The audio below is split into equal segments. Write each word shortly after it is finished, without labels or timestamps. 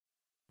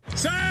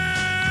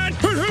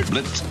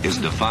Blitz is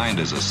defined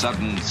as a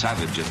sudden,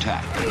 savage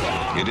attack.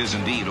 It is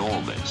indeed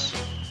all this.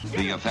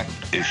 The effect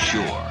is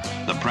sure.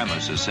 The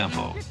premise is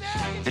simple.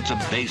 It's a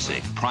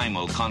basic,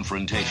 primal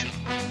confrontation,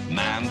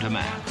 man to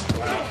man.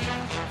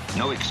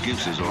 No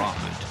excuses are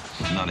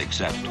offered, none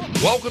accepted.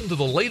 Welcome to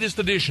the latest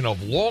edition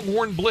of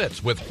Longhorn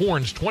Blitz with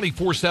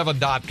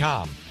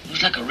horns247.com.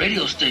 Looks like a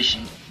radio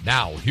station.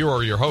 Now, here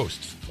are your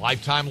hosts,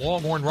 lifetime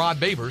Longhorn Rod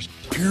Babers,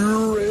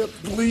 Pure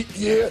athlete,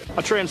 yeah.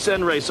 I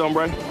transcend race,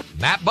 hombre.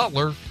 Matt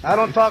Butler, I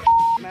don't talk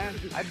man.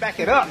 I back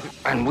it up.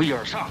 And we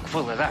are chock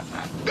full of that,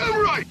 man.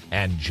 Damn right.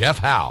 and Jeff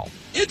Howe.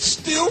 It's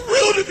still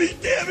real to me,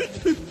 damn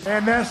it.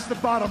 And that's the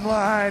bottom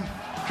line,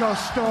 because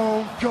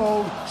Stone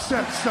Cold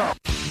said so.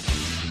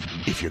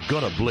 If you're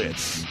gonna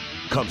blitz,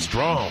 come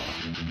strong,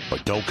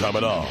 but don't come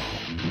at all.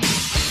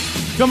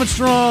 Coming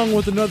strong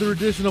with another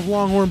edition of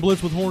Longhorn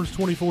Blitz with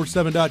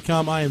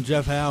horns247.com. I am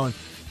Jeff Howe, and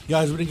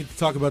guys, we didn't get to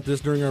talk about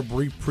this during our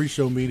brief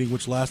pre-show meeting,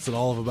 which lasted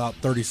all of about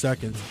 30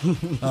 seconds.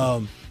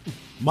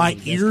 My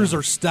ears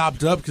are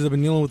stopped up because I've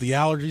been dealing with the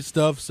allergy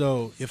stuff,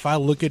 so if I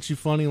look at you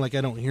funny, like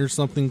I don't hear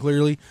something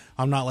clearly,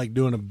 I'm not like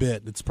doing a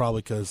bit. It's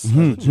probably because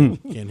I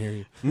can't hear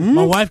you.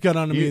 My wife got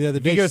on to me the other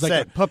day. You She's got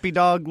like, that puppy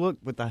dog look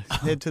with the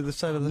head to the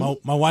side of the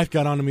my wife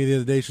got on to me the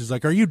other day. She's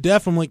like, "Are you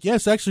deaf?" I'm like,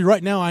 "Yes, actually,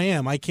 right now I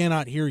am. I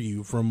cannot hear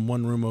you from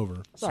one room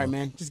over." Sorry,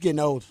 man. Just getting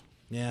old.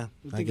 Yeah,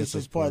 I think it's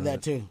just part of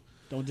that, too.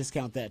 Don't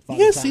discount that. You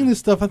guys seen this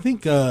stuff? I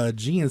think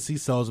GNC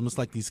sells them. It's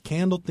like these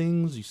candle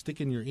things you stick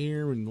in your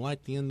ear and you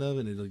light the end of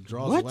it and it like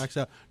draws the wax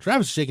out.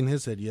 Travis is shaking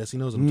his head. Yes, he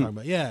knows what I'm talking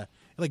about. Yeah. It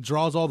like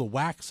draws all the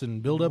wax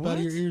and buildup out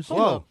of your ears.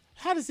 Whoa.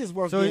 How does this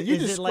work? So you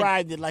is it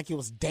described it like it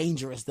was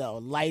dangerous, though.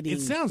 Lighting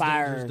It sounds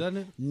fire dangerous, doesn't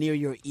it? near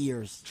your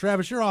ears.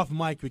 Travis, you're off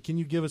mic, but can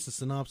you give us a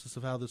synopsis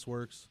of how this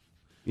works?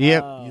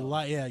 Yep. You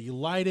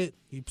light it.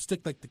 You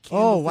stick like the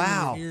candle thing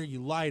wow. in your ear.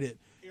 You light it,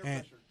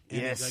 and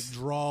Yes. it like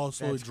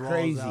slowly That's draws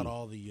crazy. out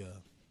all the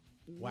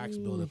wax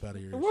buildup out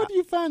of your ears. Where do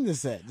you find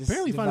this at? This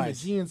Apparently, you find them at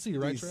device? GNC,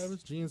 right, These-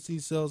 Travis? GNC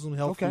sells them.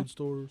 Health food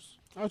stores.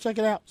 I'll check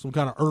it out. Some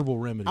kind of herbal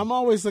remedy. I'm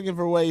always looking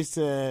for ways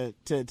to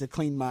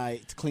clean my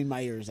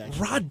ears. Actually,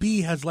 Rod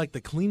B has like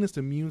the cleanest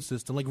immune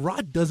system. Like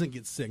Rod doesn't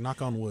get sick.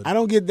 Knock on wood. I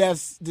don't get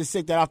this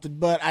sick that often,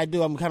 but I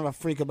do. I'm kind of a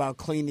freak about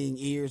cleaning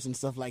ears and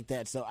stuff like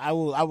that. So I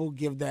will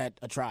give that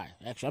a try.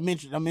 Actually,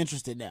 I'm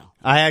interested now.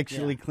 I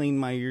actually cleaned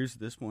my ears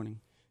this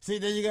morning. See,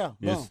 there you go.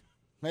 Yes. Boom.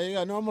 There you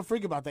go. No, I'm a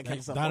freak about that kind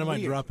of stuff. Dynamite I'm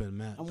weird. dropping,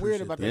 Matt. I'm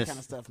weird Appreciate about that. that Yes. kind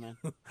of stuff, man.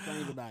 Don't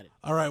even about it.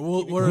 All right,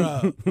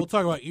 we'll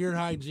talk about ear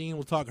hygiene.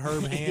 We'll talk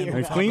Herb Hand. I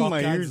We'll talk cleaned all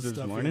my kinds ears of this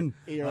stuff morning.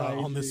 here, Ear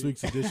on this hygiene.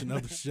 week's edition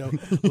of the show.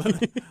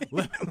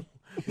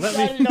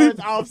 Let me know it's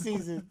off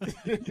season.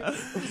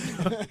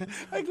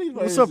 I clean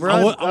my What's ears. up, bro?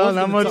 I was Not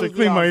gonna much. tell I you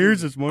cleaned my the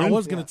ears this I morning.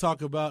 was going to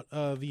talk about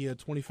the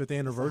 25th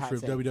anniversary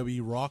of take. WWE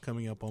Raw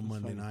coming up on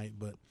Monday night,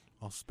 but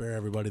I'll spare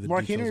everybody the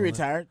Mark details Henry on that.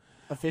 retired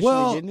officially,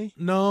 Well, didn't he?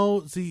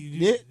 no. See,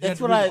 you had That's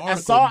to what read the I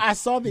article. saw. I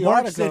saw the Mark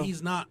article. said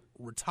he's not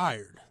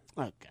retired.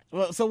 Okay.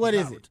 Well, so what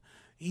He's is not it?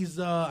 He's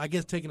I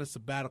guess taking a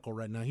sabbatical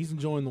right now. He's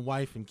enjoying the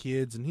wife and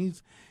kids, and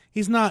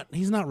he's not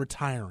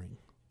retiring.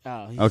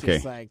 Oh, he's Okay.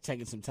 just like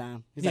taking some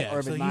time. He's like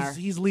Urban so Meyer.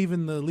 he's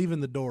leaving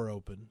the door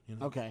open. You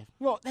know? Okay.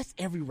 Well, that's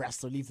every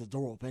wrestler leaves the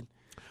door open.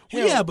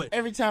 Well, Hell, yeah, but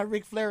every time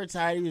Ric Flair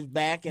retired, he was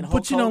back. And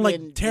but Hulk Hogan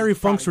like Terry is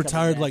probably Funk's coming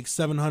retired back. like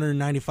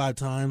 795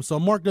 times, so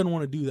Mark doesn't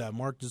want to do that.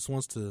 Mark just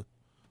wants to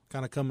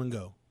kind of come and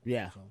go.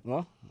 Yeah.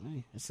 Well,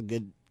 hey, that's a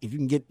good. If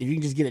you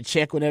can just get a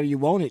check whenever you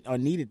want it or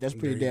need it, that's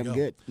pretty There you damn go.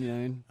 good. You know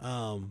what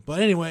I mean? But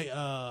anyway,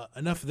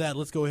 enough of that.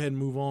 Let's go ahead and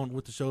move on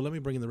with the show. Let me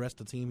bring in the rest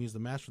of the team. He's the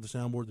master of the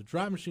soundboard, the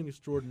drive machine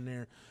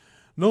extraordinaire.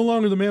 No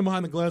longer the man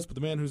behind the glass, but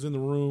the man who's in the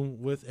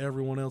room with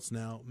everyone else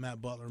now,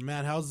 Matt Butler.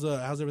 Matt, how's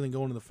everything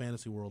going in the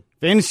fantasy world?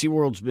 Fantasy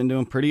World's been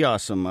doing pretty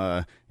awesome.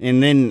 And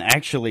then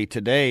actually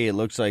today it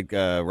looks like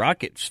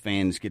Rockets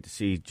fans get to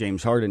see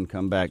James Harden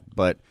come back.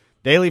 But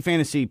daily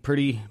fantasy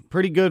pretty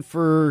good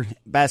for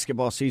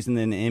basketball season.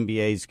 Then the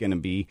NBA is going to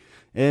be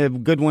a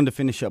good one to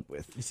finish up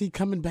with. Is he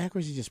coming back or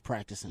is he just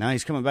practicing? Now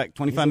he's coming back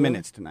 25 really?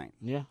 minutes tonight.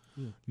 Yeah.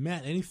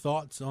 Matt, any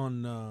thoughts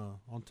on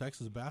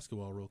Texas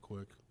basketball real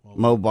quick?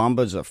 Mo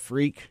Bamba's a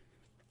freak.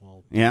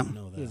 Well, Yeah. I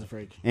know that. He's a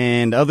freak.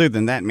 And other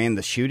than that, man,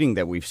 the shooting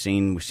that we've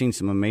seen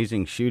some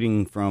amazing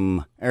shooting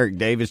from Eric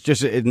Davis.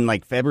 Just in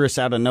like February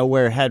out of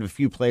nowhere, had a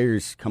few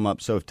players come up.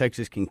 So if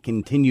Texas can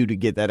continue to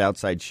get that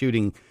outside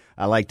shooting,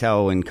 I liked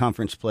how in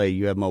conference play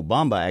you have Mo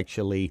Bamba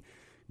actually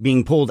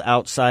being pulled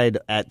outside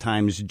at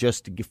times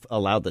just to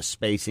allow the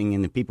spacing.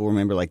 And if people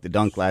remember like the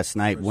dunk last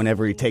night,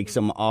 whenever he takes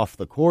them off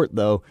the court,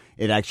 though,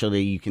 it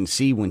actually, you can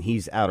see when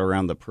he's out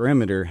around the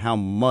perimeter how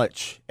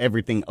much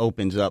everything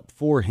opens up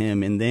for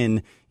him. And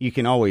then you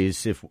can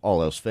always, if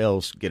all else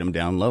fails, get him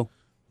down low.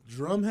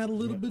 Drum had a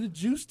little bit of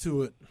juice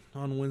to it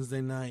on Wednesday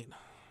night.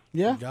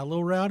 Yeah. Got a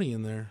little rowdy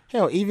in there.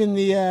 Hell, even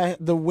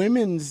the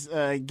women's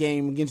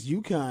game against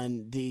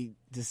UConn, the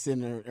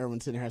center,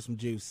 Erwin Center, had some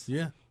juice.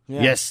 Yeah.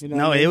 Yeah, Yes. you know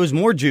No, what I mean? it was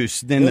more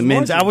juice than It the was more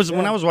men's. juice,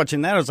 When yeah. I was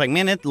watching that, I was like,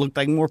 man, it looked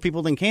like more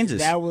people than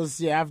Kansas. That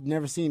was I've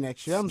never seen that.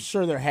 I'm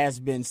sure there has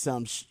been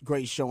some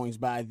great showings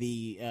by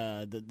the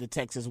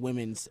Texas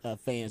women's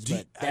fans,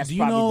 but that's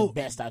probably the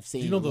best I've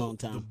seen in a long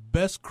time. The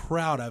best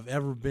crowd I've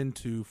ever been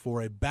to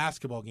for a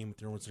basketball game at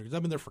the Irwin Center, because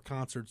I've been there for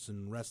concerts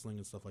and wrestling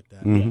and stuff like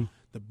that. Mm-hmm.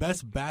 The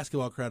best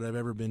basketball crowd I've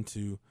ever been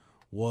to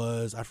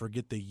was, I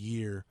forget the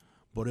year,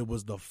 but it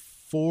was the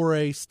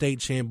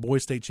 4A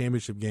boys state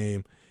championship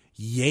game.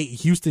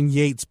 Houston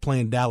Yates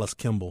playing Dallas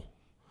Kimball.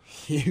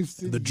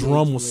 The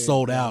drum was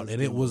sold out,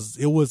 and it was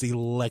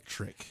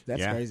electric.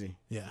 That's Yeah. crazy.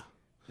 Yeah.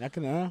 That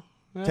can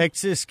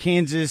Texas,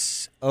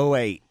 Kansas,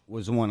 08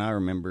 was the one I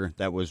remember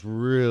that was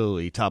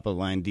really top of the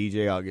line.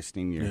 DJ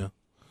Augustine year. Yeah.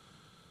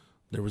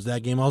 There was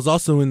that game. I was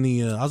also in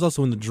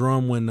the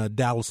drum when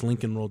Dallas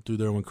Lincoln rolled through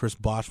there when Chris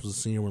Bosh was a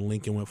senior, when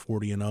Lincoln went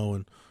 40-0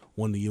 and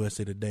won the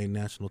USA Today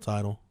national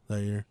title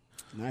that year.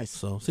 Nice.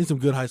 So, seen some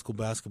good high school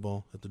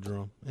basketball at the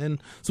drum,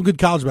 and some good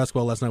college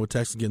basketball last night with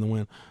Texas getting the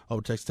win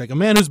over Texas Tech. A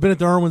man who's been at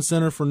the Irwin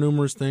Center for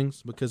numerous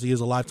things because he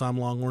is a lifetime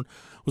Longhorn,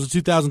 was a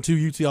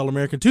 2002 UT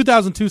All-American,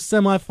 2002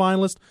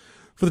 semifinalist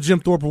for the Jim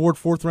Thorpe Award,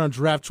 4th-round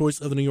draft choice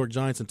of the New York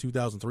Giants in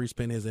 2003.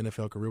 Spent his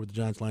NFL career with the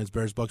Giants, Lions,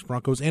 Bears, Bucks,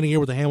 Broncos, and a year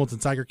with the Hamilton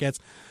Tiger Cats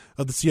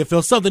of the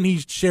CFL, something he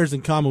shares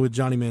in common with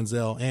Johnny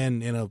Manziel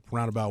and, in a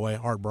roundabout way,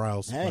 Art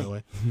Briles, by the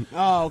way.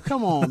 Oh,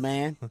 come on,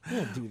 man. You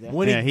don't do that.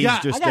 When Yeah, he he's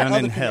got, just I got down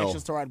other in hell.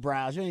 connections to Art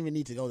Browse. You don't even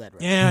need to go that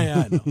route.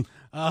 Yeah, I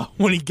know.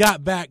 When he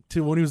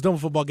was done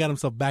with football, got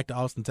himself back to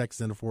Austin,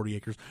 Texas, into 40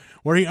 acres,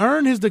 where he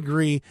earned his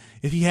degree.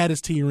 If he had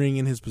his T ring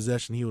in his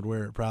possession, he would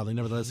wear it proudly.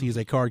 Nevertheless, he is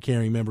a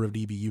card-carrying member of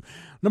DBU.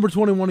 Number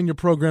 21 in your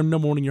program,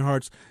 number 1 in your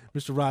hearts,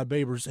 Mr. Rod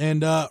Babers.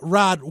 And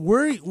Rod,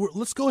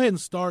 let's go ahead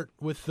and start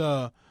with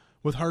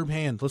Herb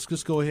Hand. Let's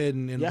just go ahead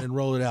and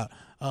roll it out.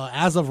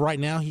 As of right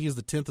now, he is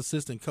the 10th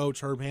assistant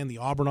coach, Herb Hand, the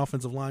Auburn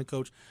offensive line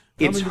coach.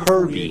 It's Coming to the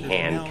Herbie 48ers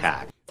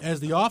Hancock. now as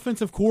the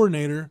offensive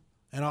coordinator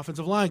and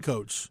offensive line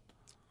coach,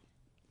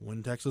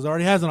 when Texas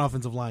already has an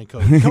offensive line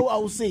coach.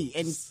 Co-OC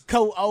and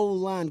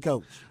co-O-line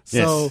coach.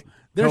 So Yes.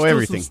 there's still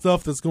everything. some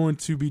stuff that's going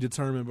to be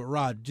determined. But,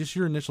 Rod, just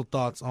your initial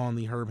thoughts on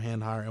the Herb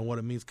Hand hire and what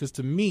it means. Because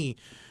to me,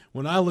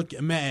 when I look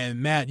at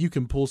Matt, you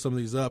can pull some of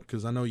these up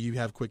because I know you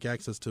have quick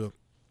access to it.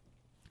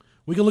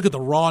 We can look at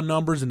the raw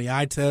numbers and the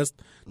eye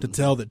test to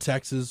tell that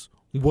Texas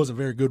wasn't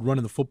very good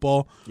running the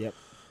football. Yep.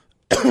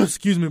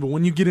 Excuse me, but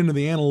when you get into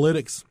the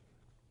analytics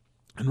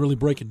and really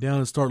break it down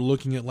and start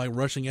looking at like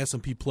rushing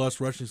S&P plus,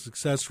 rushing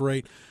success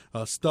rate,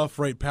 stuff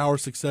rate, power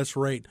success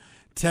rate,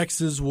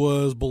 Texas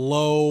was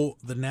below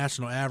the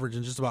national average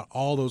in just about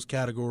all those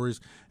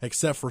categories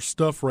except for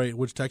stuff rate,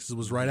 which Texas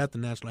was right at the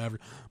national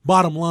average.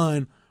 Bottom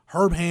line,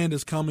 Herb Hand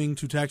is coming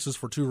to Texas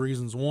for 2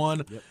 reasons.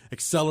 One,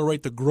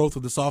 accelerate the growth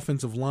of this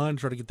offensive line,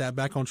 try to get that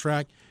back on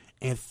track,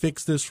 and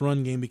fix this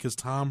run game because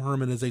Tom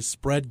Herman is a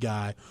spread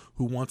guy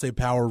who wants a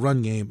power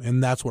run game,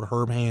 and that's what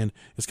Herb Hand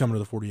is coming to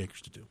the 40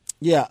 acres to do.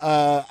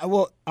 Yeah.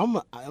 Well,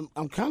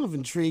 I'm kind of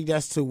intrigued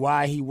as to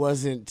why he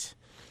wasn't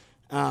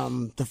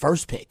the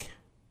first pick.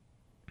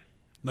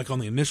 Like on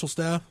the initial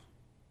staff?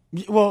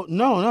 Well,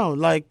 no.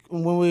 Like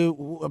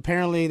when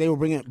apparently they were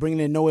bringing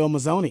in Noel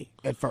Mazzoni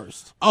at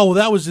first. Oh,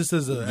 that was just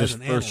as an Just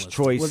analyst. first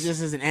choice. Was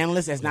this as an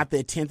analyst, as not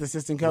the 10th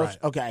assistant coach?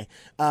 Right. Okay.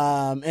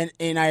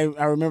 And I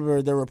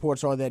remember the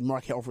reports are that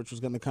Mark Helfrich was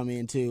going to come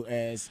in too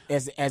as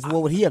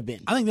what would he have been?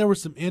 I think there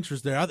was some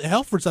interest there.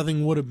 Helfrich, I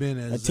think, would have been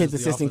as A 10th the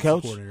assistant offensive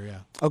coach? coordinator,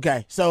 yeah.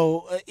 Okay,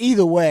 so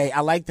either way, I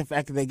like the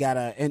fact that they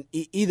got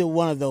either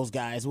one of those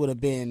guys would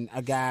have been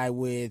a guy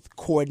with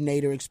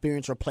coordinator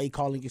experience or play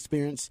calling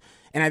experience,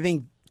 and I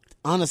think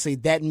honestly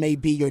that may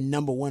be your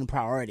number one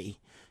priority,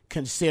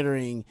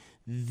 considering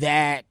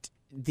that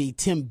the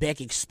Tim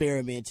Beck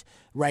experiment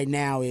right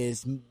now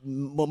is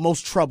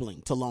most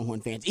troubling to Longhorn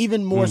fans,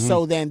 even more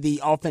so than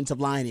the offensive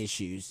line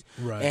issues.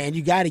 Right. And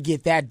you got to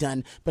get that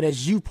done. But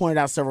as you pointed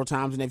out several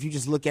times, and if you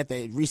just look at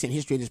the recent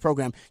history of this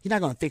program, you're not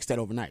going to fix that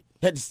overnight.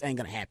 That just ain't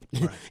going to happen.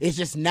 Right. It's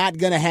just not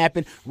going to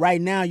happen. Right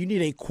now, you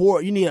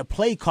need a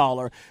play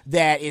caller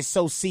that is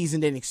so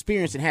seasoned and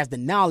experienced and has the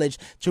knowledge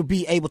to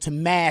be able to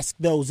mask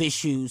those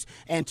issues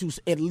and to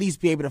at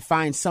least be able to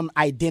find some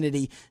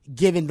identity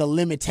given the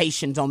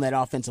limitations on that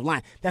offensive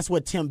line. That's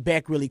what Tim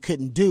Beck really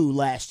couldn't do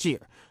last year.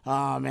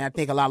 And I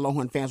think a lot of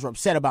Longhorn fans were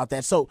upset about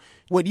that. So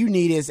what you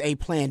need is a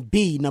plan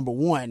B, number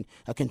one,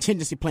 a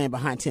contingency plan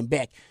behind Tim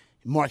Beck.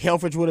 Mark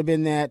Helfrich would have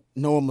been that.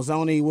 Noel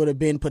Mazzoni would have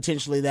been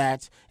potentially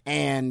that.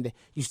 And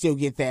you still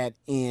get that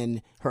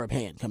in Herb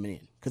Hand coming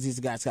in because he's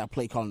the guy that's got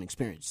play calling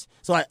experience.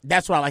 So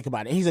that's what I like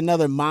about it. He's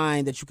another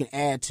mind that you can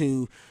add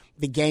to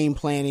the game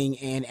planning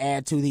and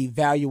add to the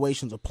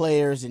evaluations of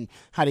players and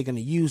how they're going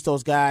to use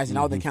those guys and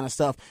all that kind of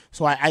stuff.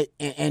 So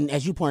and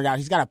as you pointed out,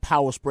 he's got a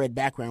power spread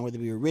background, whether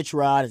it be a Rich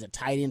Rod as a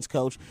tight ends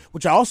coach,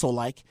 which I also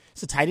like.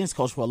 He's a tight ends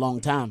coach for a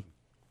long time.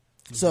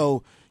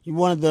 So you're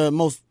one of the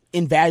most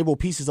invaluable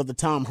pieces of the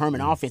Tom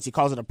Herman offense. He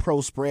calls it a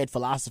pro spread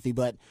philosophy,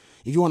 but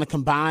if you want to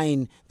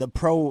combine the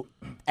pro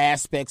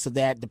aspects of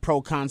that, the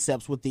pro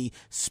concepts with the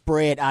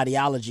spread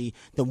ideology,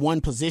 the one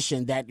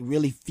position that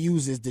really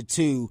fuses the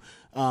two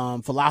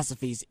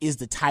philosophies is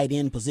the tight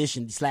end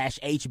position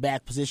 /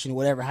 H-back position,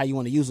 whatever, how you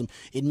want to use them.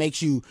 It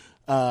makes you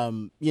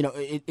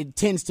it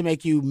tends to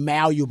make you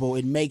malleable.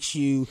 It makes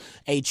you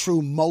a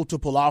true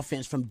multiple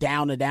offense from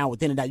down to down,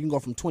 within and out. You can go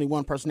from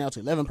 21 personnel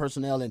to 11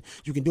 personnel, and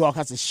you can do all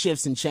kinds of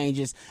shifts and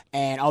changes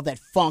and all that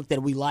funk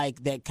that we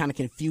like that kind of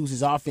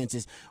confuses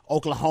offenses.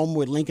 Oklahoma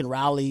with Lincoln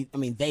Riley, I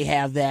mean, they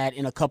have that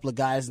in a couple of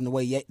guys in the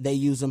way they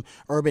use them.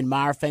 Urban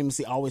Meyer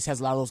famously always has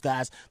a lot of those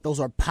guys. Those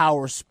are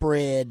power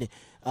spread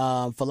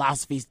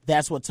philosophies.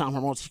 That's what Tom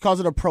Herman wants. He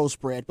calls it a pro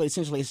spread, but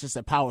essentially it's just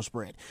a power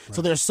spread. Right.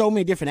 So there's so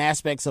many different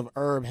aspects of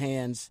Herb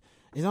Hands.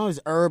 It's always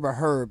Herb or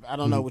Herb. I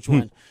don't know which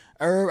one.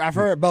 Herb. I've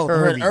heard both. I've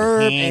heard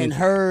Herb and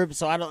Herb.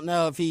 So I don't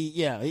know if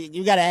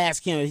you got to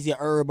ask him if he's a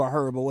Herb or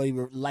Herb or what he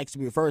likes to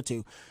be referred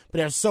to. But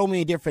there's so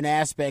many different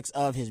aspects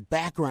of his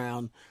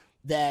background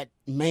that,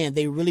 man,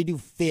 they really do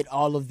fit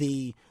all of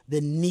the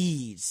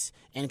needs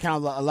and kind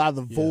of a lot of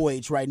the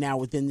voids right now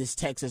within this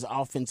Texas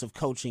offensive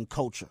coaching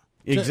culture.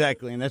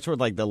 Exactly, and that's where,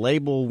 like, the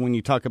label, when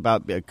you talk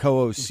about a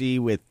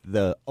co-OC with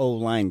the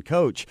O-line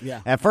coach,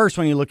 at first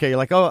when you look at it, you're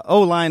like, oh,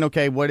 O-line,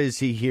 okay, what is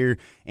he here?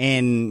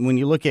 And when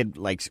you look at,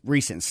 like,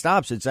 recent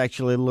stops, it's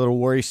actually a little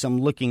worrisome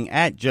looking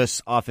at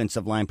just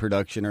offensive line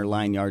production or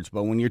line yards.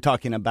 But when you're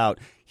talking about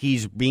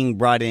he's being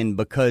brought in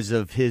because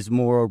of his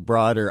more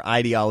broader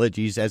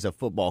ideologies as a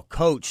football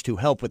coach to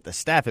help with the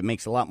staff, it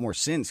makes a lot more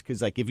sense.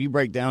 Because, like, if you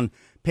break down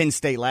Penn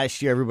State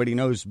last year, everybody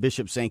knows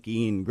Bishop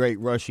Sankey and great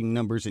rushing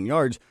numbers and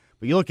yards.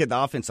 But you look at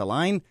the offensive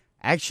line,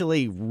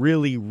 actually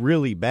really,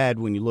 really bad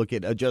when you look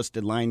at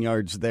adjusted line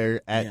yards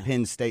there at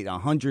Penn State,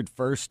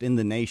 101st in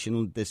the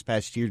nation this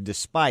past year,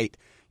 despite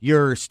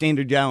your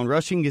standard down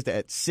rushing is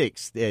at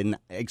 6th and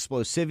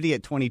explosivity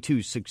at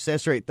 22,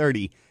 success rate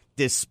 30,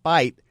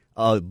 despite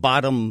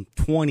bottom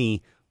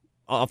 20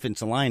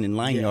 offensive line and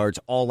line yards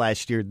all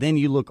last year. Then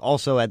you look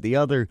also at the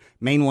other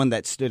main one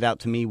that stood out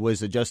to me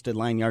was adjusted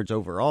line yards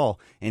overall,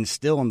 and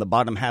still in the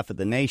bottom half of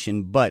the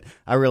nation. But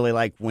I really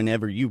like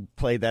whenever you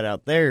play that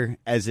out there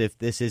as if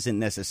this isn't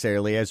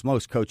necessarily, as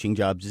most coaching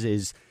jobs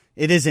is,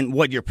 it isn't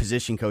what your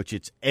position coach,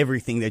 it's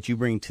everything that you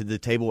bring to the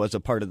table as a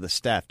part of the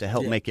staff to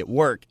help make it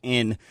work.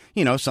 And,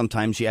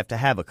 sometimes you have to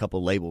have a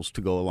couple labels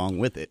to go along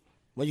with it.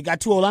 Well, you got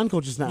 2 O-line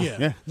coaches now.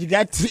 Yeah. You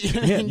got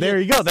there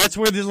you go. That's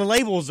where the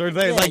labels are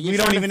there. Like, we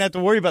don't even have to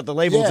worry about the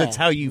labels. It's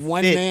how you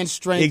one fit. man's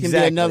strength can be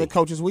another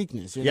coach's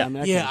weakness. You know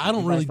what I mean? I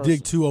don't really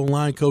dig 2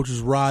 O-line coaches,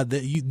 Rod.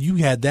 That you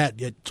had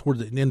that toward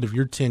the end of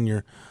your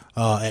tenure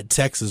at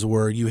Texas,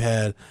 where you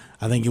had,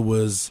 I think it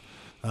was.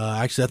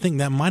 I think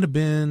that might have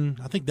been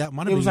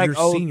your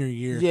senior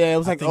year. Yeah, it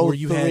was like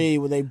 03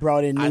 where they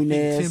brought in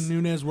Nunez. I think Tim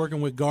Nunez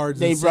working with guards.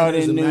 They brought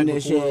in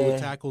Nunez. With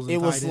tackles and it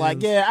was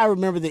like ends. I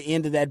remember the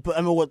end of that. But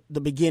I mean,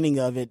 the beginning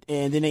of it,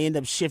 and then they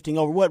ended up shifting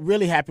over. What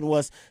really happened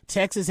was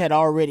Texas had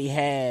already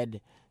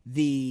had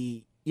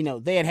they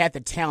had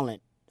the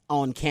talent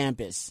on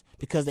campus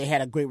because they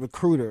had a great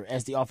recruiter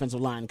as the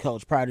offensive line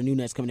coach prior to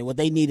Nunez coming in. What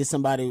they needed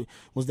somebody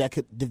was that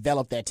could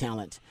develop that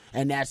talent,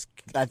 and that's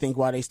I think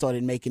why they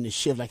started making the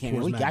shift. Like, hey,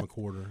 man, we got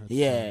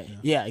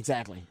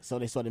exactly. So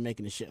they started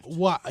making the shift.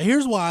 Well,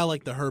 here's why I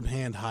like the Herb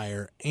Hand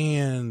hire,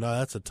 and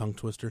that's a tongue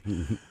twister.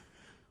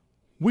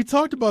 We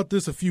talked about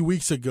this a few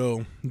weeks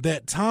ago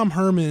that Tom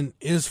Herman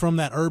is from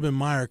that Urban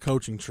Meyer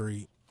coaching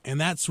tree, and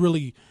that's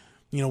really,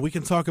 we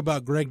can talk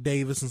about Greg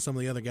Davis and some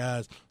of the other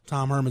guys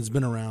Tom Herman's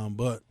been around,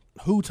 but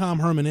who Tom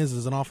Herman is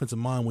as an offensive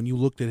mind, when you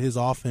looked at his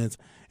offense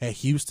at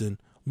Houston,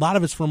 a lot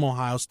of it's from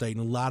Ohio State,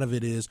 and a lot of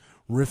it is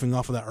riffing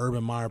off of that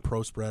Urban Meyer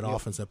pro spread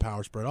offense, that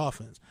power spread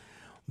offense.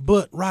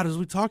 But, Rod, as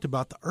we talked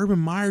about, the Urban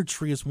Meyer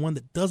tree is one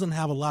that doesn't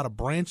have a lot of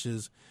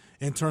branches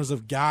in terms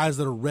of guys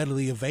that are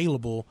readily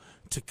available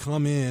to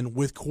come in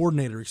with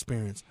coordinator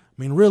experience.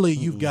 I mean, really,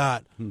 you've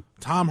got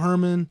Tom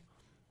Herman,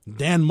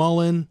 Dan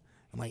Mullen,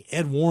 and like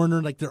Ed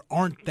Warner. Like, there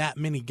aren't that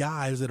many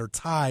guys that are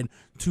tied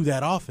to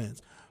that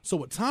offense. So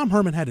what Tom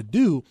Herman had to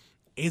do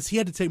is he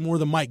had to take more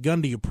of the Mike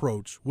Gundy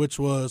approach, which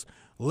was,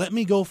 let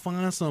me go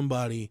find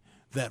somebody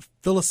that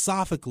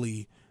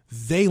philosophically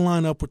they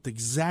line up with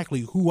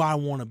exactly who I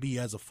want to be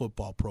as a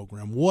football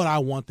program, what I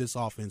want this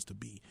offense to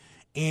be.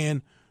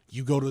 And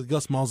you go to the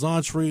Gus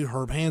Malzahn tree,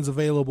 Herb Hand's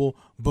available,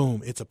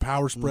 boom, it's a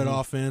power spread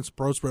offense,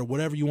 pro spread,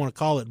 whatever you want to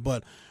call it.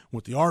 But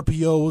with the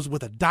RPOs,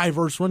 with a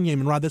diverse run game,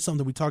 and Rod, that's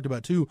something we talked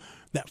about too.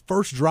 That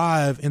first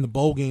drive in the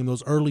bowl game,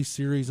 those early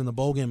series in the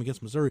bowl game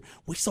against Missouri,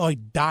 we saw a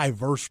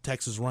diverse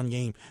Texas run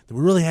game that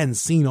we really hadn't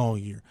seen all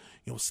year.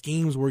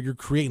 Schemes where you're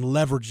creating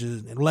leverage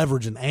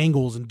and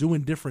angles and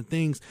doing different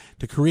things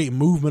to create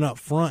movement up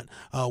front,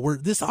 where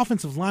this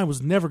offensive line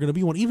was never going to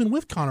be one, even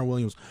with Connor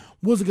Williams,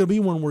 wasn't going to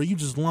be one where you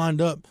just lined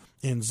up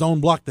and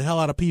zone blocked the hell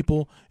out of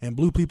people and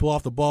blew people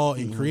off the ball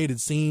and created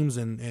seams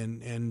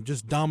and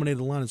just dominated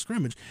the line of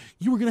scrimmage.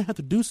 You were going to have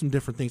to do some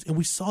different things, and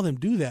we saw them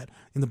do that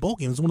in the bowl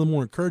game. It's one of the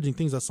more encouraging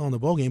things I saw in the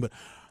bowl game, but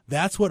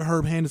that's what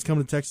Herb Hand is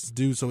coming to Texas to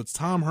do. So it's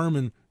Tom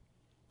Herman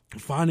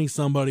finding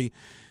somebody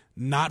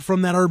not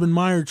from that Urban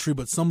Meyer tree,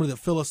 but somebody that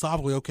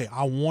philosophically, okay,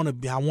 I want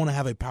to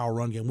have a power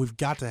run game. We've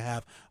got to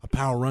have a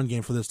power run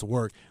game for this to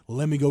work.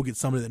 Let me go get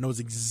somebody that knows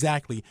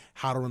exactly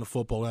how to run the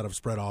football out of a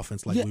spread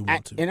offense like we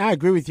want to. And I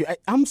agree with you.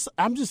 I'm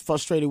just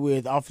frustrated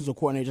with offensive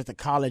coordinators at the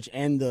college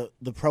and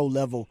the pro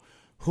level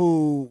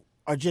who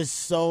are just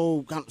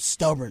so kind of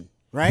stubborn,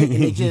 right?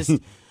 And they just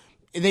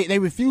they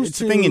refuse it's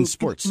to. It's a thing in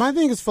sports. My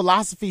thing is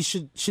philosophy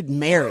should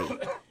marry.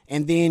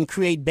 And then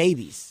create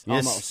babies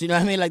almost. You know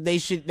what I mean? Like they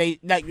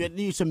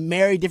should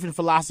marry different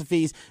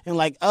philosophies and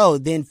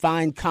then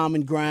find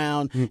common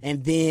ground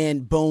and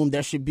then boom,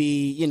 there should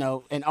be,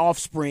 an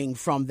offspring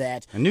from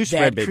that. A new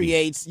spread baby.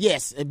 Creates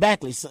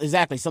exactly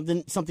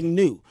something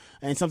new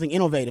and something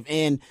innovative.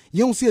 And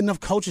you don't see enough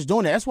coaches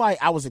doing that. That's why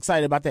I was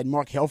excited about that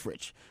Mark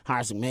Helfrich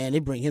hire. Man, they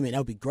bring him in, that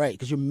would be great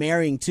because you're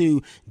marrying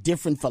two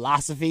different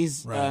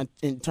philosophies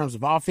in terms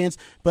of offense,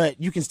 but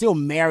you can still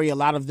marry a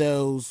lot of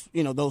those,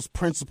 those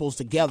principles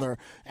together.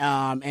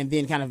 And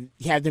then kind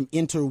of have them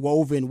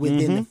interwoven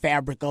within the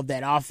fabric of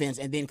that offense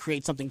and then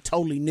create something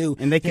totally new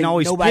and they can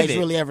always nobody's pivot.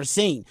 Really ever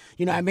seen.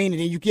 You know what I mean?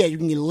 And then you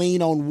can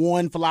lean on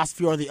one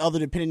philosophy or the other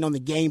depending on the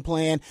game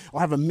plan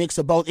or have a mix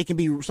of both. It can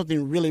be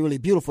something really, really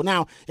beautiful.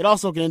 Now, it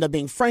also can end up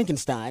being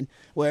Frankenstein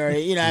where,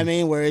 you know what I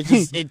mean, where it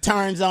just it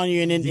turns on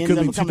you and then ends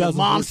up becoming a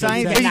monster.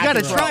 You got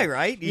to try,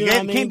 right? You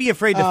can't be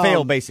afraid to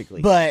fail,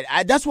 basically. But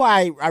that's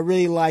why I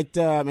really liked,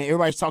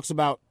 everybody talks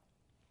about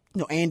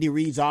Andy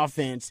Reid's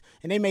offense,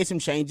 and they made some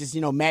changes.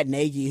 Matt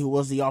Nagy, who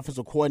was the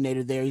offensive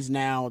coordinator there, he's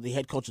now the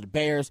head coach of the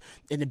Bears,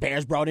 and the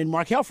Bears brought in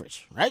Mark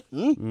Helfrich, right?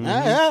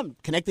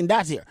 Connecting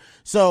dots here.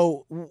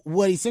 So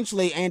what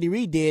essentially Andy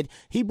Reid did,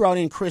 he brought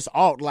in Chris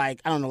Alt,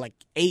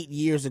 8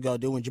 years ago,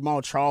 when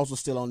Jamal Charles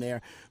was still on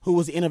there, who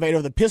was the innovator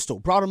of the pistol.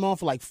 Brought him on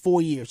for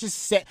 4 years.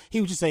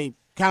 He was just a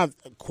kind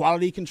of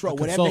quality control,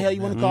 whatever the hell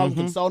you want to call him,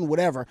 consultant,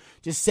 whatever.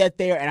 Just sat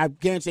there, and I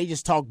guarantee they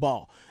just talk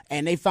ball.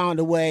 And he found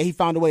a way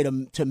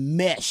to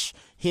mesh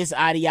his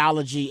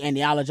ideology and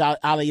the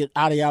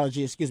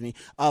ideology,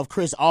 of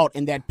Chris Alt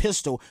in that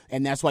pistol.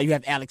 And that's why you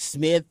have Alex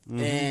Smith,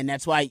 and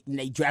that's why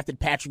they drafted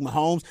Patrick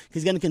Mahomes.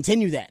 He's going to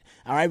continue that,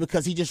 all right,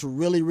 because he just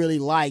really, really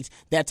likes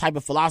that type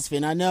of philosophy.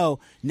 And I know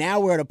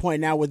now we're at a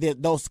point now where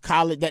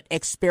that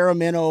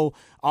experimental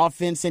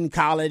offense in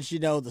college,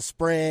 the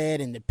spread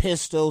and the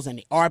pistols and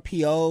the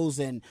RPOs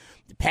and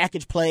the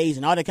package plays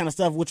and all that kind of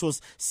stuff, which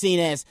was seen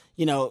as,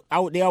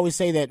 they always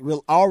say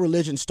that all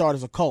religions start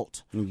as a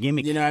cult.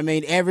 Gimmick. You know what I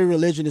mean? Every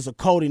religion is a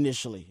cult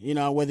initially,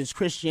 whether it's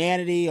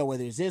Christianity or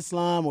whether it's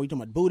Islam or you're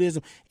talking about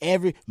Buddhism,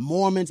 every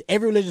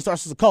religion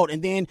starts as a cult.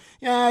 And then,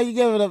 you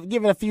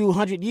give it a few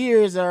hundred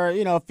years or,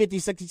 50,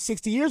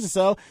 60 years or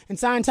so, and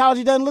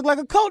Scientology doesn't look like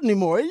a cult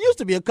anymore. It used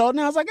to be a cult.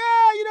 Now it's like,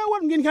 you know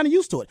what? I'm getting kind of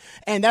used to it.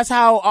 And that's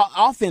how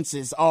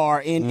offenses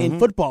are in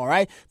football,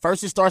 right?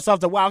 First it starts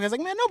off the Wildcats,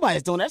 man,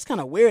 nobody's doing that. That's kind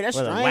of weird. That's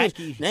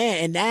strange.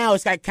 Man, and now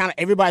it's got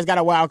everybody's got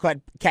a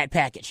Wildcat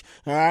package,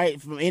 all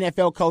right, from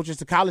NFL coaches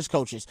to college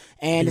coaches.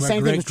 And the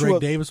same thing was true.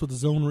 Greg Davis with the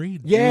zone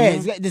read. Yeah,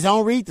 the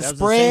zone read, the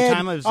spread,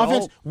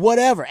 offense,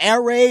 whatever,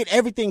 air raid,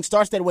 everything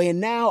starts that way.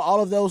 And now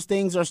all of those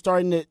things are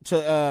starting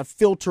to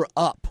filter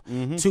up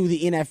to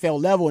the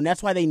NFL level, and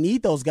that's why they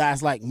need those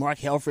guys like Mark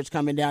Helfrich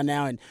coming down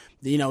now, and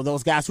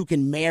those guys who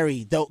can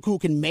marry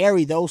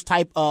those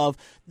type of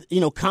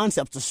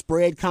concepts, the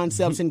spread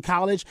concepts in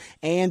college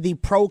and the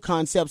pro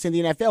concepts in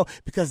the NFL,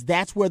 because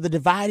that's where the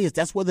divide is.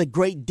 That's where the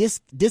great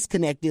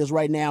disconnect is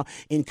right now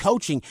in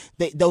coaching.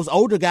 Those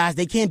older guys,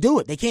 they can't do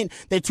it. They can't.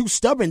 They're too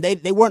stubborn.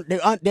 They were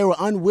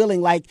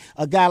unwilling, like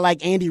a guy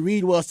like Andy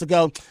Reid was, to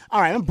go,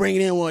 all right, I'm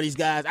bringing in one of these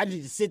guys. I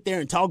need to sit there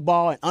and talk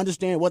ball and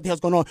understand what the hell's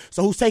going on.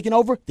 So who's taking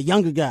over? The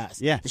younger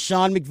guys. Yeah. The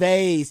Sean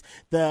McVays,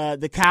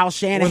 the Kyle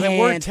Shanahan. Well, they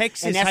were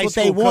Texas and that's high what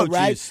they school want,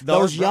 coaches, right?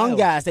 Those young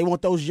guys. They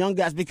want those young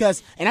guys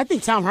because, and I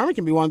think Tom Herman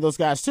can be one of those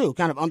guys too,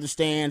 kind of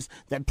understands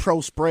that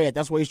pro spread.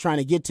 That's where he's trying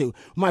to get to.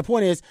 My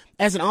point is,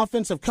 as an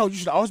offensive coach, you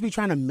should always be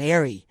trying to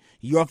marry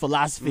your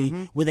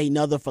philosophy with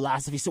another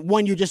philosophy, so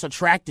one you're just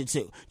attracted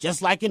to.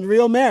 Just like in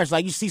real marriage,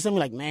 like you see something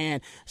like,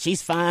 man,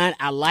 she's fine,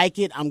 I like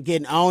it, I'm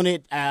getting on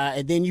it,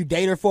 and then you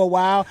date her for a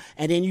while,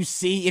 and then you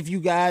see if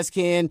you guys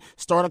can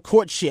start a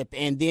courtship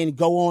and then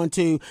go on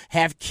to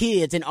have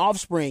kids and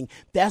offspring.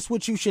 That's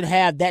what you should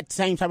have, that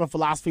same type of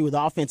philosophy with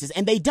offenses,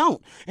 and they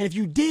don't. And if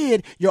you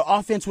did, your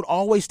offense would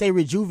always stay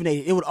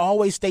rejuvenated, it would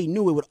always stay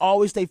new, it would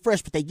always stay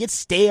fresh, but they get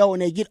stale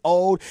and they get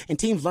old, and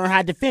teams learn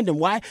how to defend them.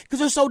 Why? Because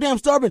they're so damn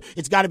stubborn.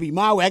 It's got to be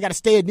my way. I got to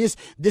stay in this.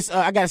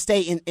 I got to stay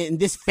in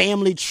this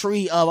family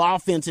tree of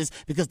offenses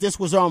because this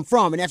was where I'm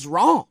from, and that's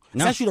wrong.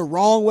 It's actually the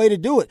wrong way to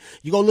do it.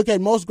 You go look at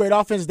most great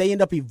offenses; they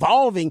end up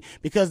evolving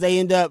because they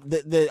end up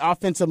the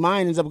offensive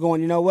mind ends up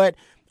going, you know what?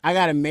 I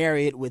got to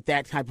marry it with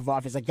that type of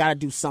offense. I got to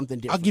do something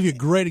different. I'll give you a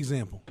great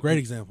example.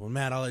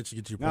 Matt, I'll let you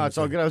get to your point. No, it's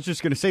all good. I was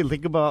just going to say,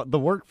 think about the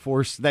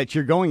workforce that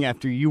you're going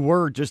after. You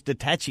were just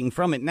detaching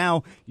from it.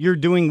 Now you're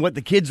doing what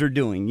the kids are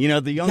doing.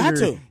 The younger. Got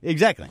to.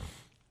 Exactly.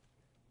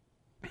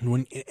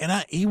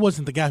 He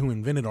wasn't the guy who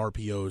invented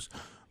RPOs,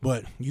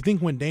 but you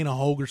think when Dana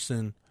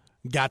Holgerson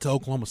got to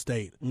Oklahoma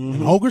State. And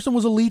Holgorsen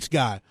was a Leach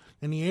guy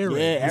in the air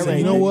raid. Yeah, He said,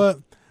 you know what?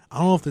 I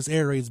don't know if this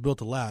air raid is built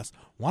to last.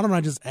 Why don't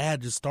I just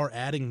start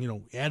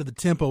adding, added the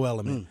tempo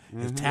element,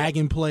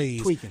 tagging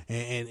plays, Tweaking.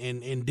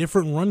 and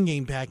different run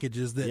game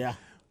packages that,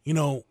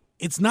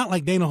 it's not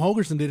like Dana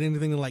Holgorsen did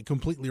anything to like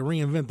completely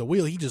reinvent the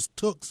wheel. He just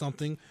took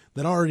something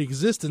that already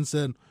existed and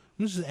said,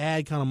 let's just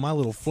add kind of my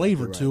little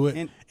flavor to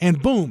it.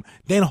 And boom,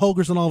 Dana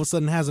Holgorsen all of a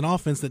sudden has an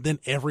offense that then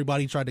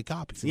everybody tried to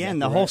copy. Yeah,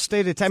 and the whole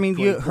state of time. I mean,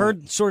 you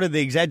heard sort of the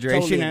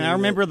exaggeration. Totally and I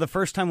remember the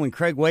first time when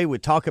Craig Way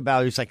would talk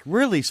about it, he's like,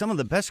 really, some of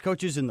the best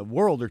coaches in the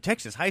world are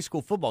Texas high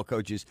school football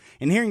coaches.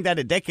 And hearing that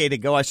a decade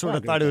ago, I sort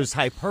of thought it was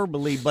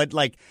hyperbole. But,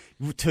 like,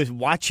 to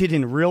watch it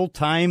in real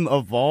time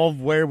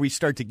evolve where we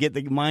start to get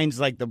the minds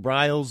like the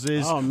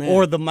Bryleses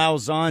or the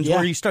Malzahns,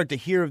 where you start to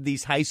hear of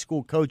these high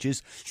school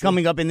coaches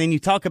coming up. And then you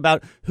talk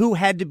about who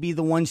had to be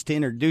the ones to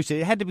introduce it.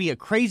 It had to be a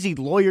crazy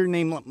lawyer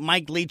named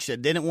Mike Leach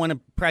that didn't want to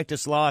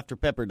practice law after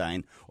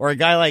Pepperdine, or a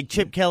guy like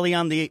Chip Kelly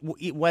on the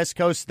West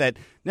Coast that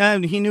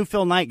he knew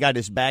Phil Knight got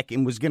his back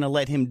and was going to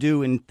let him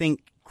do and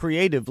think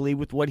creatively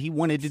with what he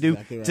wanted to do.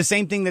 Exactly right. It's the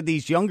same thing that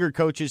these younger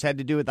coaches had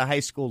to do at the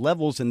high school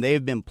levels, and they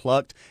have been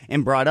plucked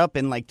and brought up.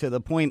 And like to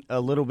the point a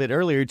little bit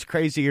earlier, it's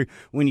crazier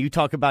when you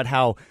talk about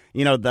how,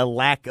 the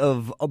lack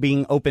of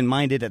being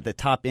open-minded at the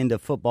top end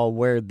of football,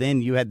 where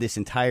then you had this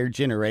entire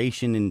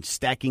generation and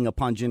stacking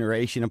upon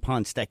generation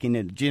upon stacking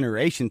a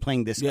generation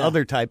playing this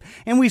other type.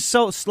 And we've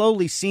so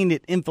slowly seen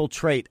it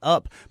infiltrate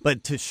up,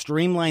 but to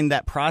streamline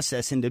that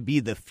process and to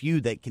be the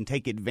few that can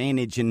take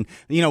advantage. And,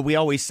 we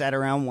always sat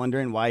around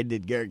wondering, why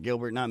did Garrett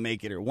Gilbert not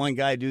make it, or one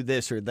guy do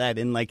this or that?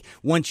 And like,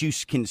 once you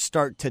can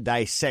start to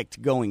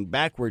dissect going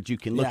backwards, you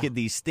can look at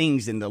these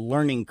things in the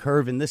learning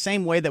curve in the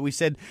same way that we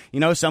said,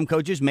 some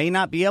coaches may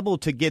not be able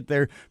to get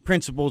their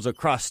principles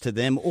across to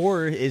them,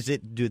 or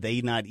do they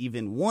not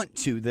even want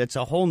to? That's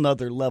a whole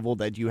nother level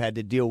that you had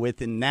to deal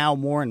with. And now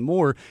more and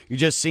more, you're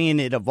just seeing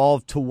it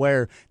evolve to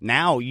where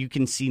now you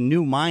can see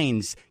new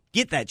minds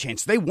get that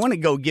chance. They want to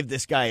go give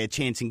this guy a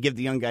chance and give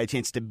the young guy a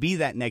chance to be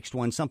that next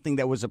one, something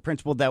that was a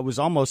principle that was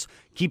almost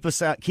keep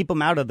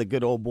them out of the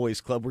good old boys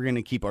club. We're going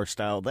to keep our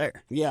style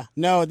there. Yeah.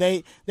 No,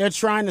 they're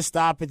trying to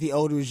stop at the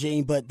old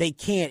regime, but they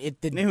can't.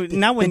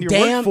 Not when your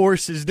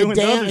workforce is doing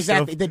the other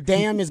stuff. The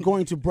dam is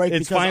going to break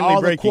because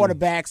all the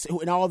quarterbacks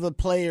and all the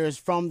players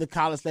from the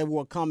college level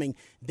are coming.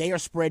 They are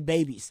spread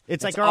babies.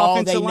 It's That's like our all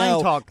offensive they line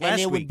know. talk last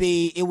and it week.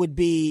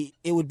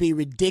 would be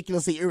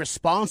ridiculously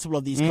irresponsible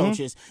of these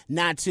coaches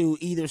not to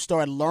either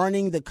start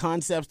learning the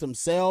concepts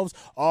themselves,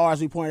 or,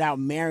 as we pointed out,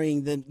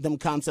 marrying them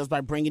concepts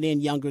by bringing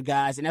in younger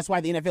guys. And that's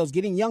why the NFL is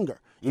getting younger.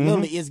 It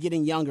literally is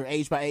getting younger,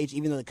 age by age,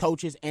 even though the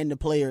coaches and the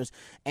players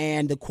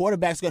and the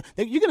quarterbacks. You're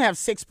going to have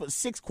six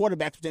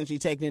quarterbacks potentially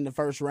taken in the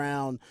first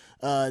round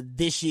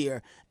this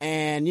year.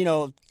 And,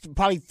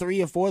 probably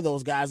 3 or 4 of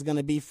those guys are going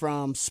to be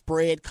from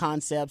spread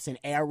concepts and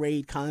air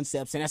raid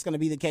concepts. And that's going to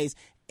be the case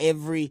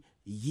every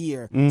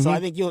year. So I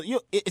think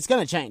it's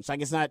going to change.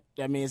 Like, it's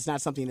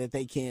not something that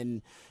they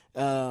can,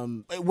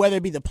 whether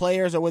it be the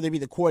players or whether it be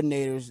the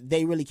coordinators,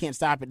 they really can't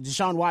stop it.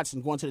 Deshaun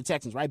Watson going to the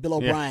Texans, right? Bill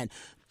O'Brien,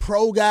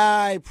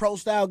 pro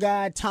style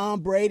guy.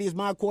 Tom Brady is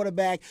my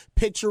quarterback.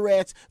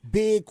 Picturesque,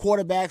 big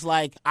quarterbacks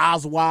like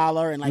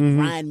Osweiler and like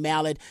Ryan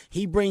Mallett.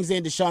 He brings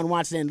in Deshaun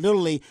Watson and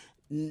literally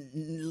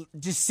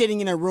just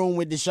sitting in a room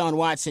with Deshaun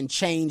Watson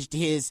changed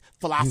his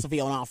philosophy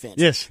on offense.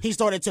 Yes, he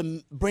started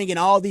to bring in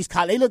all these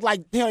college. They looked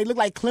like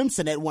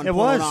Clemson at one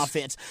point on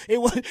offense.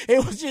 It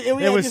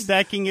was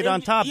stacking it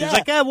on top. It's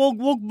like,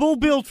 we'll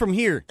build from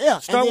here. Yeah,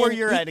 start where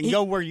you're at and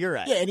go where you're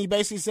at. Yeah, and he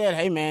basically said,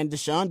 "Hey man,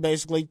 Deshaun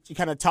basically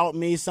kind of taught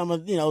me some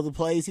of the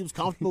plays he was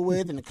comfortable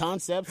with and the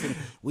concepts." And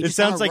we just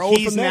sounds like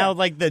he's now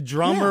like the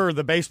drummer or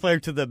the bass player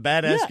to the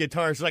badass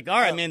guitar. It's like, all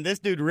right, man, this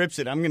dude rips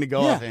it. I'm going to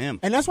go off of him.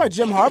 And that's why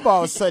Jim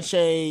Harbaugh is such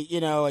a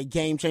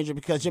game changer,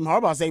 because Jim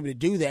Harbaugh is able to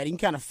do that. He can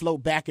kind of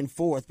float back and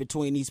forth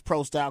between these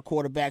pro style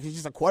quarterbacks. He's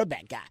just a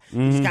quarterback guy.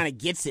 He just kind of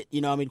gets it,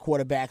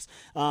 quarterbacks.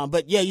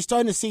 But yeah, you're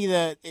starting to see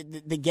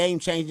the game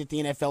change at the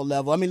NFL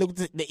level. I mean, look,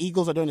 the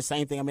Eagles are doing the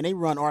same thing. I mean, they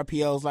run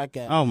RPOs like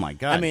oh my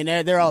god. I mean,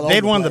 they're all over. They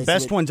had one the of the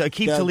best ones.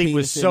 Akeem Talib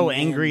was so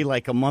angry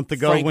like a month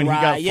ago Frank when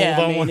Wright. he got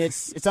pulled on one.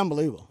 It's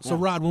unbelievable. So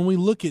Rod, when we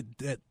look at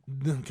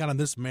kind of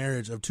this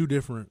marriage of two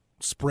different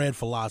spread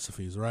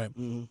philosophies, right?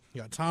 You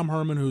got Tom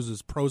Herman, who's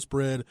his pro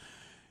spread.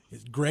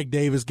 Greg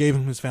Davis gave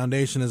him his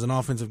foundation as an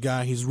offensive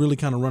guy. He's really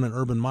kind of running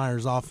Urban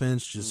Meyer's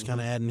offense, just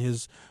kind of adding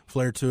his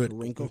flair to it.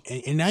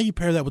 And now you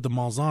pair that with the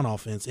Malzahn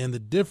offense, and the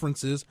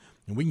differences,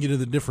 and we can get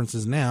into the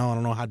differences now. I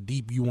don't know how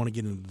deep you want to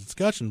get into the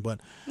discussion, but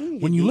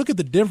when you look at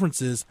the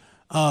differences,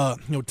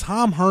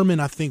 Tom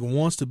Herman, I think,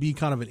 wants to be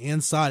kind of an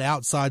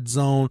inside-outside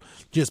zone,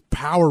 just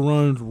power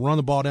run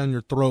the ball down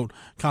your throat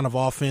kind of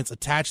offense.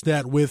 Attach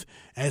that with,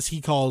 as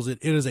he calls it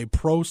is a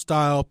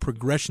pro-style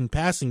progression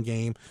passing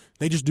game.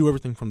 They just do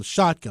everything from the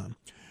shotgun.